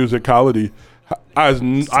to her musicality. I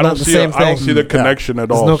don't see the connection at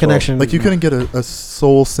There's all. no connection. Like you couldn't get a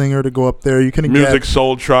soul singer to go up there. You couldn't Music get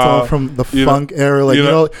Soul someone Tribe from the you funk era, like you you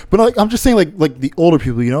know- know. But like I'm just saying, like the older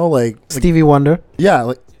people, you know, like Stevie Wonder. yeah,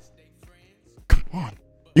 like come on,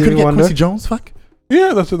 you Stevie couldn't get Wonder? Quincy Jones, fuck.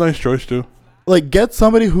 Yeah, that's a nice choice too. Like get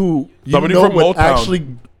somebody who you Somebody know from would Motown. actually,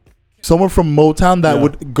 someone from Motown that Yeah.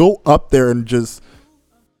 would go up there and just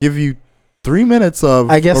give you 3 minutes of.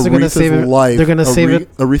 I guess they're gonna Aretha's save it- life, they're gonna save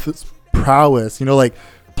it- Aretha's prowess. You know, like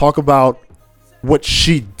talk about what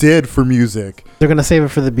she did for music. They're gonna save it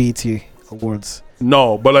for the BET Awards.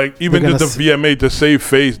 No, but like even They're just the gonna VMA to save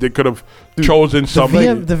face, they could have chosen somebody.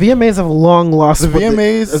 The VMAs have long lost. The but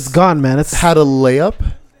VMAs it's gone, man. It's had a layup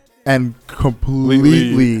and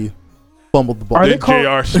completely fumbled the ball. Are they Did called-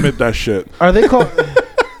 J.R. Smith that shit? Are they called?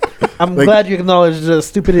 I'm Like- glad you acknowledged the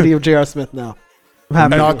stupidity of J.R. Smith now. I'm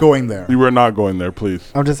I'm happy. not going there. We were not going there, please.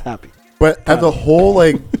 I'm just happy. But as a whole,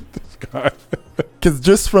 like, guy. because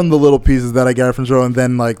just from the little pieces that I got from the show, and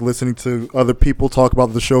then like listening to other people talk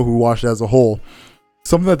about the show who watched it as a whole,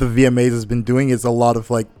 something that the VMAs has been doing is a lot of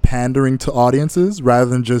like pandering to audiences rather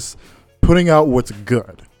than just putting out what's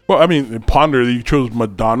good. Well, I mean, ponder. You chose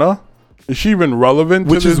Madonna. Is she even relevant?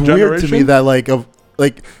 Which to this is weird generation? to me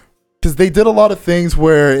that because they did a lot of things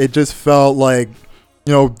where it just felt like,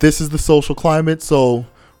 you know, this is the social climate, so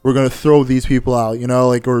we're gonna throw these people out, you know,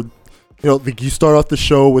 like, or, you know, like you start off the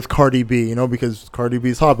show with Cardi B, you know, because Cardi B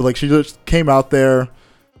is hot, but like she just came out there,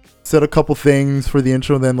 said a couple things for the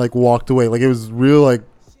intro, and then like walked away. Like it was real, like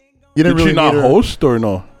you didn't Did really she not need her. host or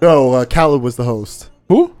no? No, Khaled was the host,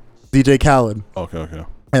 Who? DJ Khaled, Okay.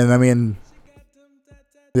 and I mean,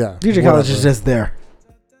 yeah, DJ Khaled is whatever. just there.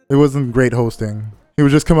 It wasn't great hosting. He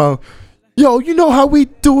would just come out, yo, you know how we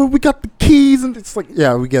do it. We got the keys, and it's like,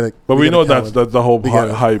 yeah, we get it. But we get know it, that's Khaled. the whole We get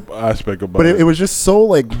it. hype aspect about But it. it was just so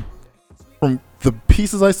like, from the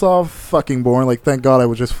pieces I saw, fucking boring. Like, thank God I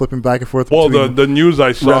was just flipping back and forth Well, between the news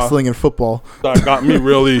I saw wrestling and football. that got me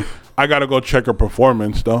really. I gotta go check her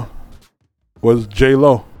performance though. Was J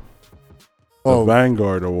Lo the Oh,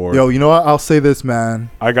 Vanguard Award? yo, you know what? I'll say this, man.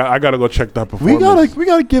 I gotta go check that performance. We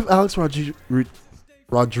gotta give Alex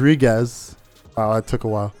Rodriguez. Wow, that took a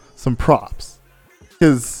while. Some props,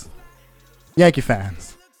 because Yankee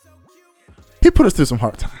fans, he put us through some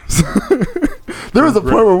hard times. There was a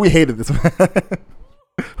point where we hated this man.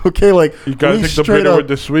 Okay, like You gotta we take the straight bitter up with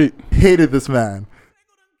the sweet. hated this man.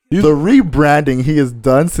 He's- The rebranding he has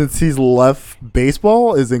done since he's left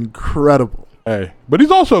baseball is incredible. Hey, but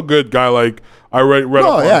he's also a good guy. Like I read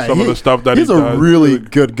up on some of the stuff that he's he a does. really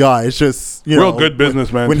good guy. It's just, you real know, good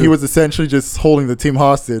businessman. when he too. was essentially just holding the team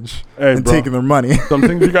hostage Hey, and bro. taking their money. Some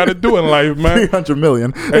things you gotta do in life, man. 300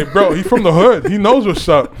 million. Hey, bro, he's from the hood. He knows what's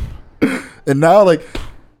up. And now, like,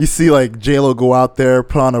 you see, like, J-Lo go out there,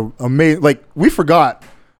 put on a amazing, like, we forgot.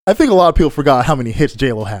 I think a lot of people forgot how many hits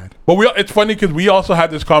J-Lo had. But it's funny because we also had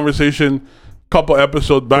this conversation a couple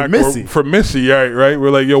episodes back Missy. for Missy, right? We're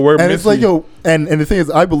like, yo, where And Missy? it's like, yo, and the thing is,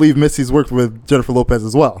 I believe Missy's worked with Jennifer Lopez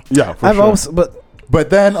as well. yeah, for I've sure. also, but But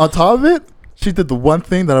then on top of it, she did the one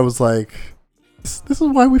thing that I was like, this is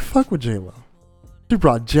why we fuck with J-Lo. She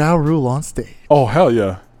brought Ja Rule on stage. Oh hell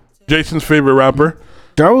yeah, Jason's favorite rapper.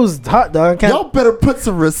 Jar's hot dog. Y'all better put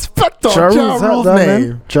some respect on Jar's Ja hot Rule's dog, name.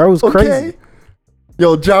 man. Jar's Okay? crazy.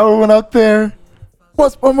 Yo, Ja Rule went out there.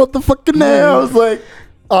 What's my motherfucking name? I was like,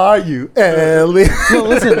 are you Ellie? No,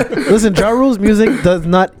 listen. Ja Rule's music does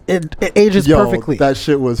not. It ages Yo, perfectly. that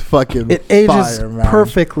shit was fucking It ages fire, man.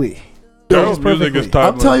 perfectly. Daryl's Ages music is perfectly.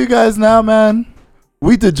 timeless. I'm telling you guys now, man.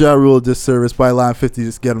 We did Ja Rule a disservice by allowing 50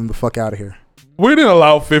 just get him the fuck out of here. We didn't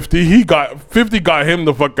allow 50. 50 got him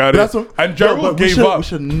the fuck out of here. And Ja Rule gave up. We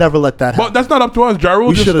should never let that But happen. that's not up to us. Ja Rule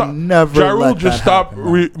We just should've stopped. never Ja Rule let just that stopped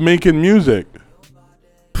happen, man. making music,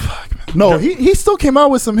 No, he still came out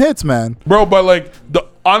with some hits, man. bro. But like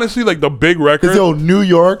honestly, like the big record. Because yo, New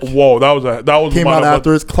York Whoa, that was came one out of the-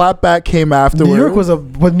 afterwards. Clapback came afterwards. New York was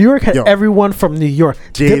but New York had Yo. everyone from New York.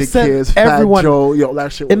 Jada Dipset, Kids, Fat everyone Joe. Yo,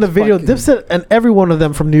 that shit was in the video. fucking- Dipset and every one of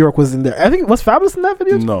them from New York was in there. I think was Fabulous in that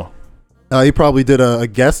video. No. He probably did a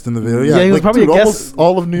guest in the video. Yeah, Yeah, he was probably a guest. Almost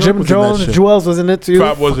all of New York Jim was Jones, in that shit. Jewels was in it too.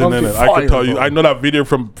 Fab wasn't in it. I fire, can tell you. bro. I know that video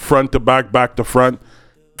from front to back to front.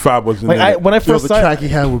 Fab wasn't Like in it. when I Yo, first the saw track he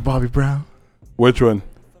had with Bobby Brown. Which one?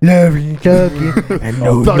 Love you, and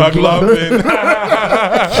no Doug Lovin.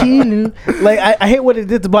 Keanu. Like I hate what it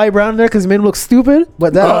did to Bobby Brown there because he made him look stupid.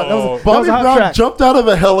 But that was Bobby a hot Brown track. jumped out of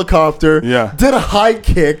a helicopter, Yeah. did a high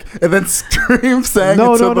kick, and then scream sang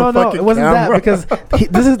No, into no, the no, no. fucking It wasn't camera. that because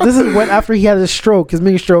this is when after he had his stroke, his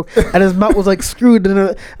mini stroke, and his mouth was like screwed.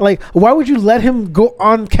 And like, why would you let him go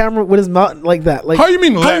on camera with his mouth like that? Like, How you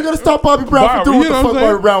mean? How you gonna stop Bobby Brown from doing what the fuck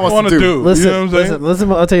Bobby Brown wants to do? listen, You know what I'm saying?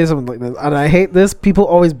 listen. I'll tell you something like this, and I hate this. People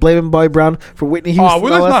always blaming Bobby Brown for Whitney Houston. Oh,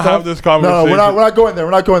 well, and all let's that not stuff. have this No, conversation. we're not going there.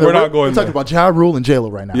 We're not going there. We're not going We're talking there. about Ja Rule and J-Lo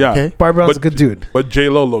right now. Yeah. Okay. Bobby Brown's But- a good dude. But J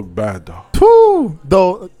Lo looked bad though. Whew.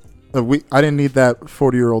 Though, I didn't need that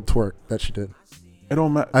 40-year-old twerk that she did. It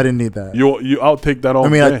don't matter. I didn't need that. I'll take that all I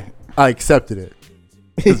mean, day. I accepted it.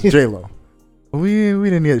 It's J-Lo. We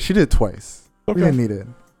didn't need it. She did it twice. Okay. We didn't need it.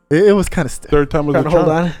 It was kind of stiff. Third time was a Trying to hold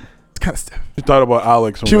charm. on. It's kind of stiff. She thought about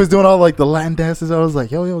Alex. She was doing all like the Latin dances. I was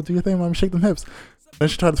like, yo, do your thing, mom. Shake them hips. Then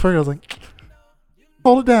she tried to twerk. I was like,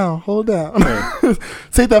 hold it down.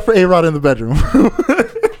 Save that for A-Rod in the bedroom.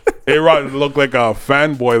 A-Rod looked like a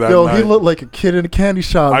fanboy that Yo, night. he looked like a kid in a candy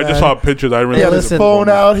shop. I man. just saw pictures. I didn't He really had see his the Listen, phone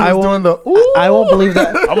out. He I was doing won't- the. Ooh. I won't believe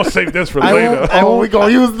that. I'm gonna save this for I later. won't- Oh, we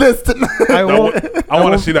gonna use this tonight. I won't. I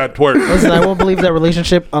want to see that twerk. Listen, I won't believe that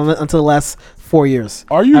relationship until the last 4 years.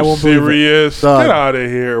 Are you I won't believe it. serious? Dog. Get out of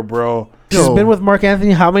here, bro. She's Yo. been with Mark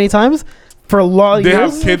Anthony how many times? For a long They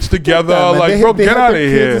years. have kids together. Yeah, man, like, they- bro, they get had out of their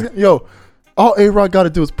here. kids. Yo, all A-Rod got to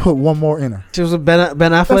do is put one more in her. She was with Ben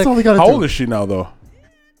That's all Affleck. he got to do. How old is she now, though?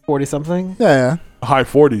 40 something. Yeah, High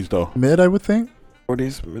 40s, though. mid, I would think.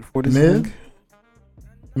 40s, mid 40s. Mid?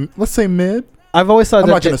 Let's say mid. I've always thought I'm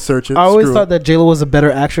that not gonna search it. I always Screw thought it. that J-Lo was a better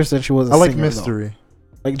actress than she was a I like singer, though. mystery.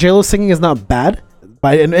 Like J-Lo's singing is not bad.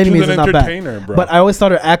 By any She's means, an it's not bad. entertainer, bro. But I always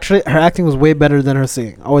thought her acting was way better than her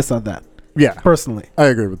singing. I always thought that Yeah, personally. I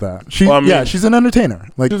agree with that. She, Well, I mean, yeah, she's an entertainer.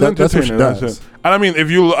 Like She's that's what she entertainer, does. it. And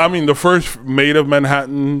I mean, the first Maid of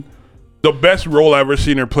Manhattan, the best role I ever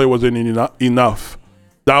seen her play was in Enough.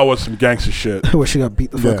 That was some gangster shit. Where she got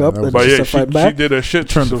beat the fuck Yeah, up that was- and But she yeah, said fight she back. did her shit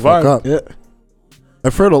to Turned the fuck survive. up. Yeah.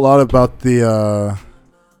 I've heard a lot about the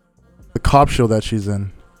cop show that she's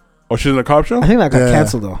in. Oh, she's in a cop show? I think that got Yeah.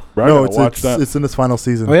 canceled though. Bro, I No, gotta watch that. it's in its final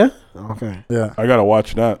season. Oh yeah. Okay. Yeah, I gotta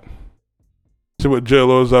watch that. See what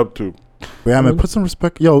J-Lo's up to. but yeah, man, Mhm. put some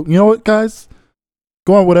respect. Yo, you know what, guys?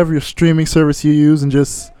 Go on whatever your streaming service you use and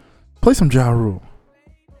just play some Ja Rule.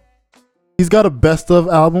 He's got a best of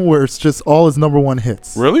album where it's just all his number one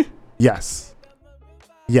hits. Really? Yes.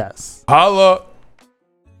 Yes. Holla.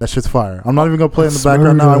 That shit's fire. I'm not even gonna play it in the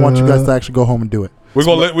background now. I want you guys to actually go home and do it. We're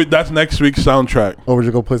gonna that's next week's soundtrack. Oh, we're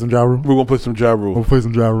just gonna play some Ja Rule? We're gonna play some Ja We'll Rule. play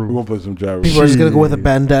some Ja We're Rule. gonna play some Ja Rule. People are just gonna go with a Shit.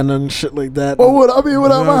 bandana and shit like that. Oh, what I mean,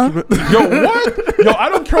 what I want? Yo, what? Yo, I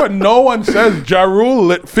don't care what no one says. Ja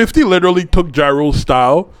Rule, 50 literally took Ja Rule's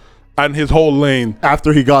style and his whole lane.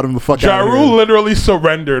 After he got him the fuck Ja out of Rule here. literally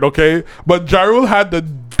surrendered, okay? But Ja Rule had the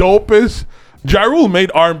dopest. Ja Rule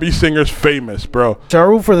made R&B singers famous, bro. Ja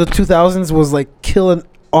Rule for the 2000s was like killing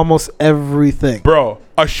almost everything. Bro,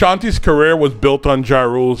 Ashanti's career was built on Ja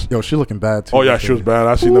Rule's. Yo, she looking bad too. Oh, yeah, she was bad.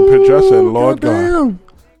 I seen the picture. I said, Lord God. goddamn.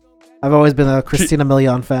 I've always been a Christina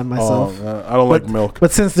Milian fan myself. Oh, I don't like milk.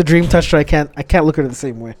 But since the dream touched her, I can't look at it the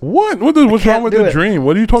same way. What's wrong can't with do the it. dream?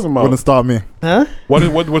 What are you talking about? Wouldn't stop me. Huh?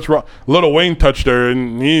 What's wrong? Lil Wayne touched her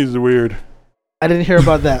and he's weird. I didn't hear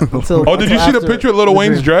about that until. Oh, did you see the picture of Lil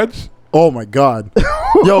Wayne's dreads? Oh my god.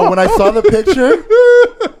 Yo, when I saw the picture,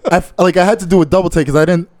 I had to do a double take because I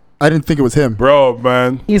didn't think it was him. Bro,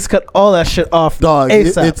 man. He's cut all that shit off. Dog,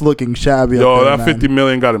 ASAP. it's looking shabby. Yo, up there, that man. 50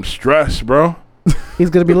 million got him stressed, bro. He's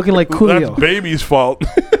gonna be looking like Coolio. That's baby's fault.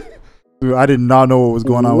 Dude, I did not know what was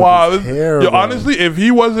going on Wow, with his this- hair. yo, bro. honestly, if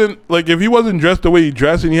he wasn't dressed the way he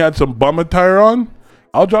dressed and he had some bum attire on,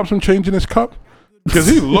 I'll drop some change in his cup because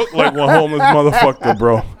he looked like one homeless motherfucker,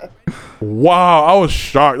 bro. Wow, I was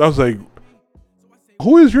shocked. I was like,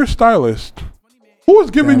 "Who is your stylist? Who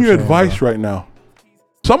is giving Damn you shame, advice bro. right now?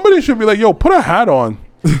 Somebody should be like, yo, put a hat on,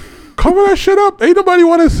 cover that shit up. Ain't nobody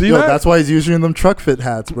want to see Yo, that, that's why he's usually in them truck fit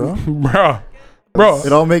hats, bro. bro.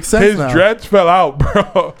 It all makes sense His now. dreads fell out,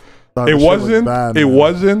 bro. Dog, It the shit was wasn't. bad, It man.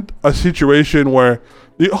 wasn't a situation where,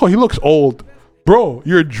 oh, he looks old, bro.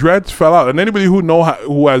 Your dreads fell out, and anybody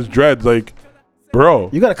who has dreads, like, bro,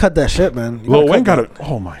 You gotta cut that shit, man. You Lil gotta Wayne cut got it.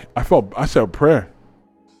 Oh my! I said a prayer.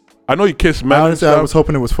 I know you kissed men. and Honestly, I stuff. was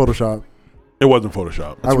hoping it was Photoshop. It wasn't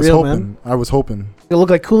Photoshop. I was real, hoping. man. I was hoping. He'll look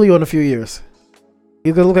like Coolio in a few years.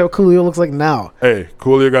 He's gonna look like what Coolio looks like now. Hey,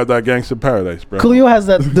 Coolio got that gangster paradise, bro. Coolio has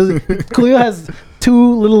that. Coolio has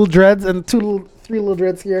two little dreads and three little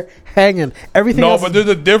dreads here hanging. Everything No, else. but there's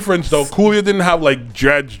a difference though. Coolio didn't have like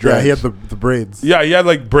dreads. Yeah, he had the braids. Yeah, he had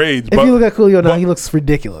like braids. if But you look at Coolio now, but- he looks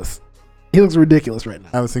ridiculous. He looks ridiculous right now.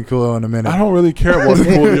 I haven't seen Coolio in a minute. I don't really care what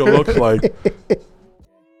Coolio looks like.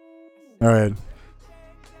 All right.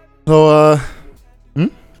 So,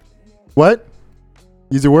 what?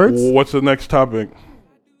 Use your words? What's the next topic?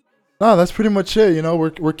 No, that's pretty much it. You know,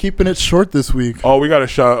 we're keeping it short this week. Oh, we got a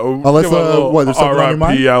shot. Unless, give a little what, there's something on your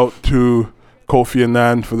mind? RIP out to Kofi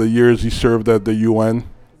Annan for the years he served at the UN.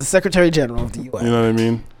 The Secretary General of the UN You know what I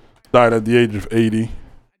mean? Died at the age of 80.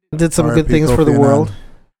 did some R.I.P. good things for Kofi the Annan. world.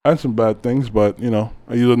 Had some bad things, but you know,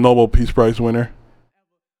 he's a Nobel Peace Prize winner.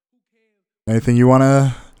 Anything you want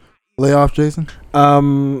to lay off, Jason?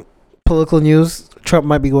 Political news: Trump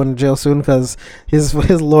might be going to jail soon because his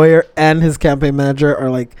lawyer and his campaign manager are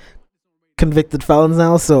like convicted felons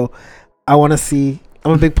now. So I want to see.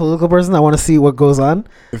 I'm a big political person. I want to see what goes on.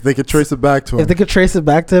 If they could trace it back to him, If they could trace it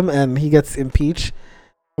back to him and he gets impeached,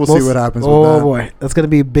 we'll see what happens with Oh that. boy, that's gonna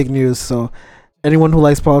be big news. So anyone who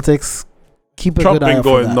likes politics, keep a Trump good eye ain't out for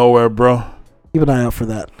going that. nowhere, bro. Keep an eye out for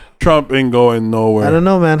that. Trump ain't going nowhere. I don't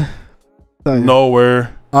know, man. Tell you.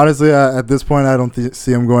 Nowhere. Honestly, at this point, I don't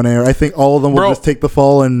see him going anywhere. I think all of them will Bro, just take the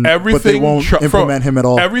fall, but they everything won't implement him at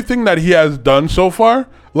all. Everything that he has done so far,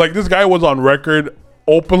 like this guy was on record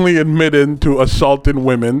openly admitting to assaulting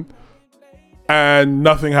women, and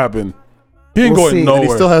nothing happened. He ain't We'll going see. nowhere. And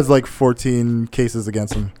he still has like 14 cases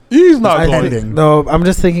against him. He's not I going. think, no, I'm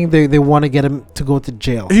just thinking they want to get him to go to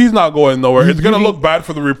jail. He's not going nowhere. It's gonna you- look bad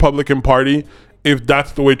for the Republican Party if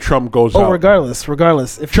that's the way Trump goes out.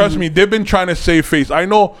 Regardless. If Trust me, they've been trying to save face. I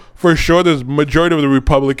know for sure there's majority of the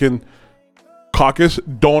Republican caucus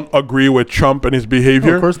don't agree with Trump and his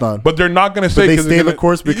behavior. No, of course not. But they're not going to But say they 'cause stay it's the gonna-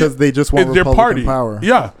 course because they just want it's their Republican party. power.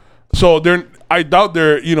 Yeah. So I doubt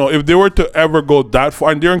if they were to ever go that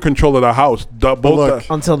far, and they're in control of the House. look,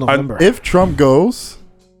 until November. If Trump goes,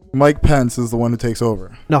 Mike Pence is the one who takes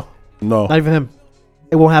over. no, no. not even him.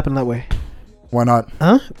 It won't happen that way. Why not?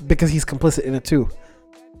 Huh? Because he's complicit in it too.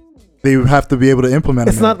 They have to be able to implement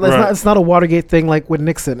It's him. not. Right. It's not a Watergate thing like with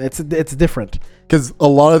Nixon. It's different. Because a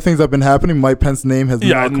lot of things that have been happening, Mike Pence's name has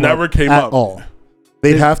Yeah, not it come never up came at up. all.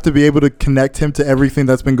 They'd have to be able to connect him to everything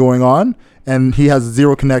that's been going on, and he has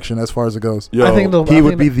zero connection as far as it goes. Yo, I think they'll. He I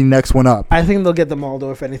would think be the next one up. I think they'll get them all though,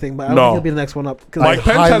 if anything. But I don't No. think he'll be the next one up. 'Cause Mike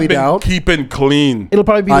Pence highly has been doubt. keeping clean. it'll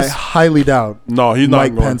probably be. I highly doubt No, he's not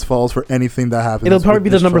Mike going. Pence falls for anything that happens. It'll probably with be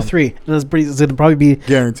the this number Trump. 3. It'll probably be.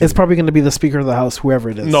 Guaranteed. It's probably going to be the Speaker of the House, whoever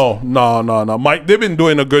it is. No. Mike, they've been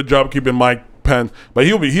doing a good job keeping Mike Pence, but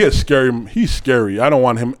he is scary. He's scary. I don't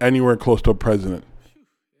want him anywhere close to a president.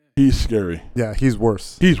 He's scary. Yeah, he's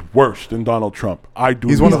worse. He's worse than Donald Trump. I do.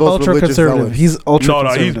 He's not. one of those ultra religious conservative. zealots. He's ultra No,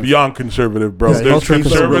 conservative. he's beyond conservative, bro. Yeah, he's There's ultra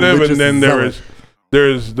conservative, religious and then zealot.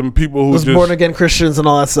 there's the people who Those just. born again Christians and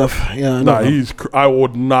all that stuff. Yeah. I know. I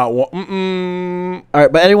would not want. All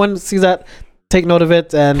right, but anyone sees that, take note of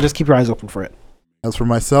it and just keep your eyes open for it. As for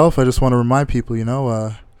myself, I just want to remind people, get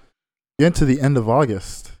into the end of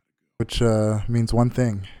August, which means one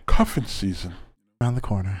thing: Cuffing season. around the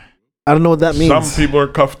corner. I don't know what that means. Some people are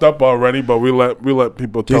cuffed up already, but we let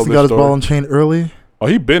people tell Jason their got his story. ball and chain early. Oh,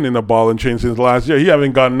 he been in the ball and chain since last year. He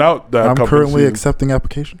haven't gotten out that. I'm cuffing currently season. accepting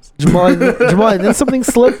applications. Jamal, did something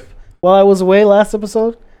slip while I was away last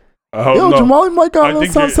episode? Oh, Yo, no. Jamal might got I a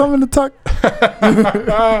little think something to tuck.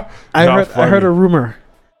 I Not heard funny. a rumor.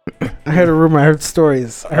 I heard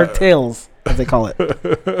stories. I heard tales, as they call it.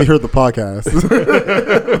 He heard the podcast.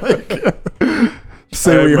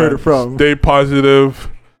 Say where Hey, you heard man, it from. Stay positive.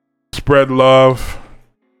 Spread love.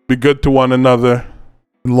 Be good to one another.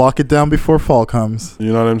 And lock it down before fall comes.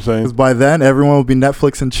 You know what I'm saying? Because by then, everyone will be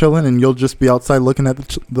Netflix and chilling, and you'll just be outside looking at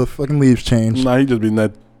the fucking leaves change. Nah, he just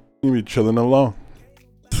be chilling alone.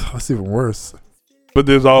 That's even worse. But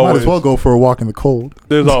there's Might always as well go for a walk in the cold.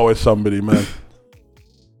 there's always somebody, man.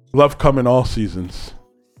 Love coming all seasons.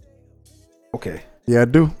 Okay. Yeah, I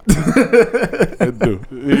do. It do.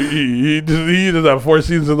 He just have 4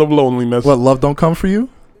 seasons of loneliness. What, love don't come for you?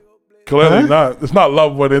 Clearly Huh? not. It's not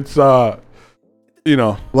love when it's Love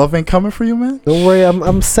ain't coming for you, man? Don't worry,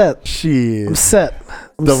 I'm set. Shit. I'm set.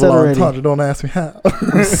 I'm Double set already. entendre, don't ask me how.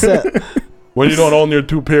 I'm set. when you don't own your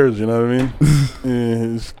 2 pairs. You know what I mean? Yeah,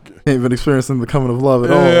 it's- Ain't been experiencing the coming of love at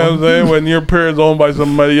you know what all. I'm saying? When your pair is owned by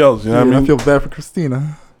somebody else. You know what I I mean? feel bad for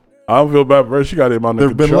Christina. I don't feel bad for her. She got him under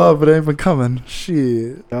There's been control. love, but it ain't been coming.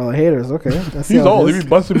 Shit. Oh, haters. Okay. That's He's old. He be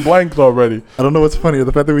busting blanks already. I don't know what's funnier,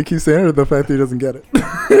 the fact that we keep saying it or the fact that he doesn't get it.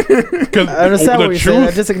 Because I understand the what you're saying. I'm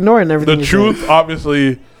truth, just ignoring everything. the you're saying. truth,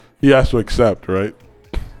 obviously, he has to accept, right?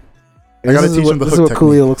 I gotta This is teach what- him the This is hook what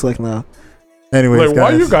technique. Coolio looks like now. Anyways, Like,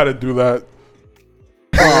 why guys. you got to do that?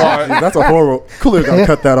 That's a horrible. Coolio gotta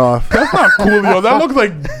cut that off. That's not Coolio. That looks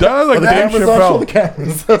like The Dave cameras on, show the Chappelle.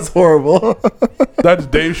 cameras. That's horrible. That's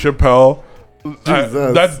Dave Chappelle.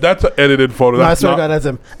 Jesus. That's an edited photo. No, I That's swear to not, God, that's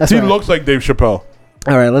him. That's he right. looks like Dave Chappelle.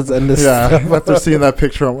 All right, let's end this. Yeah, after seeing that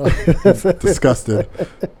picture, I'm disgusted.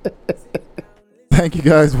 Thank you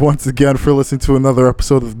guys once again for listening to another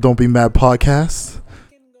episode of the Don't Be Mad podcast.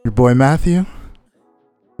 Your boy Matthew.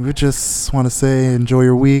 We just want to say enjoy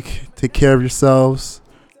your week. Take care of yourselves.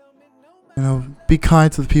 Be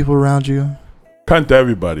kind to the people around you. Kind to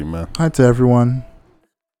everybody, man. Kind to everyone.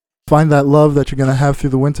 Find that love that you're going to have through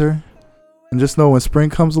the winter. And just know when spring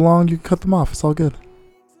comes along, you can cut them off. It's all good.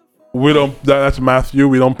 We don't. That's Matthew.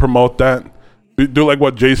 We don't promote that. We do like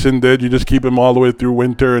what Jason did. You just keep him all the way through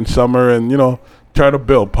winter and summer, and try to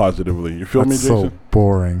build positively. You feel That's me, so Jason?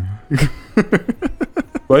 boring.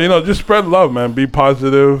 But just spread love, man. Be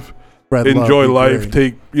positive. Spread love, Enjoy be life.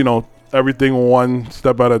 great. Take everything one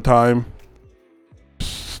step at a time.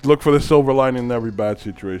 Just look for the silver lining in every bad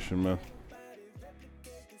situation, man.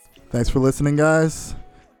 Thanks for listening, guys.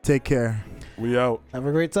 Take care. We out. Have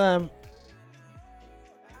a great time.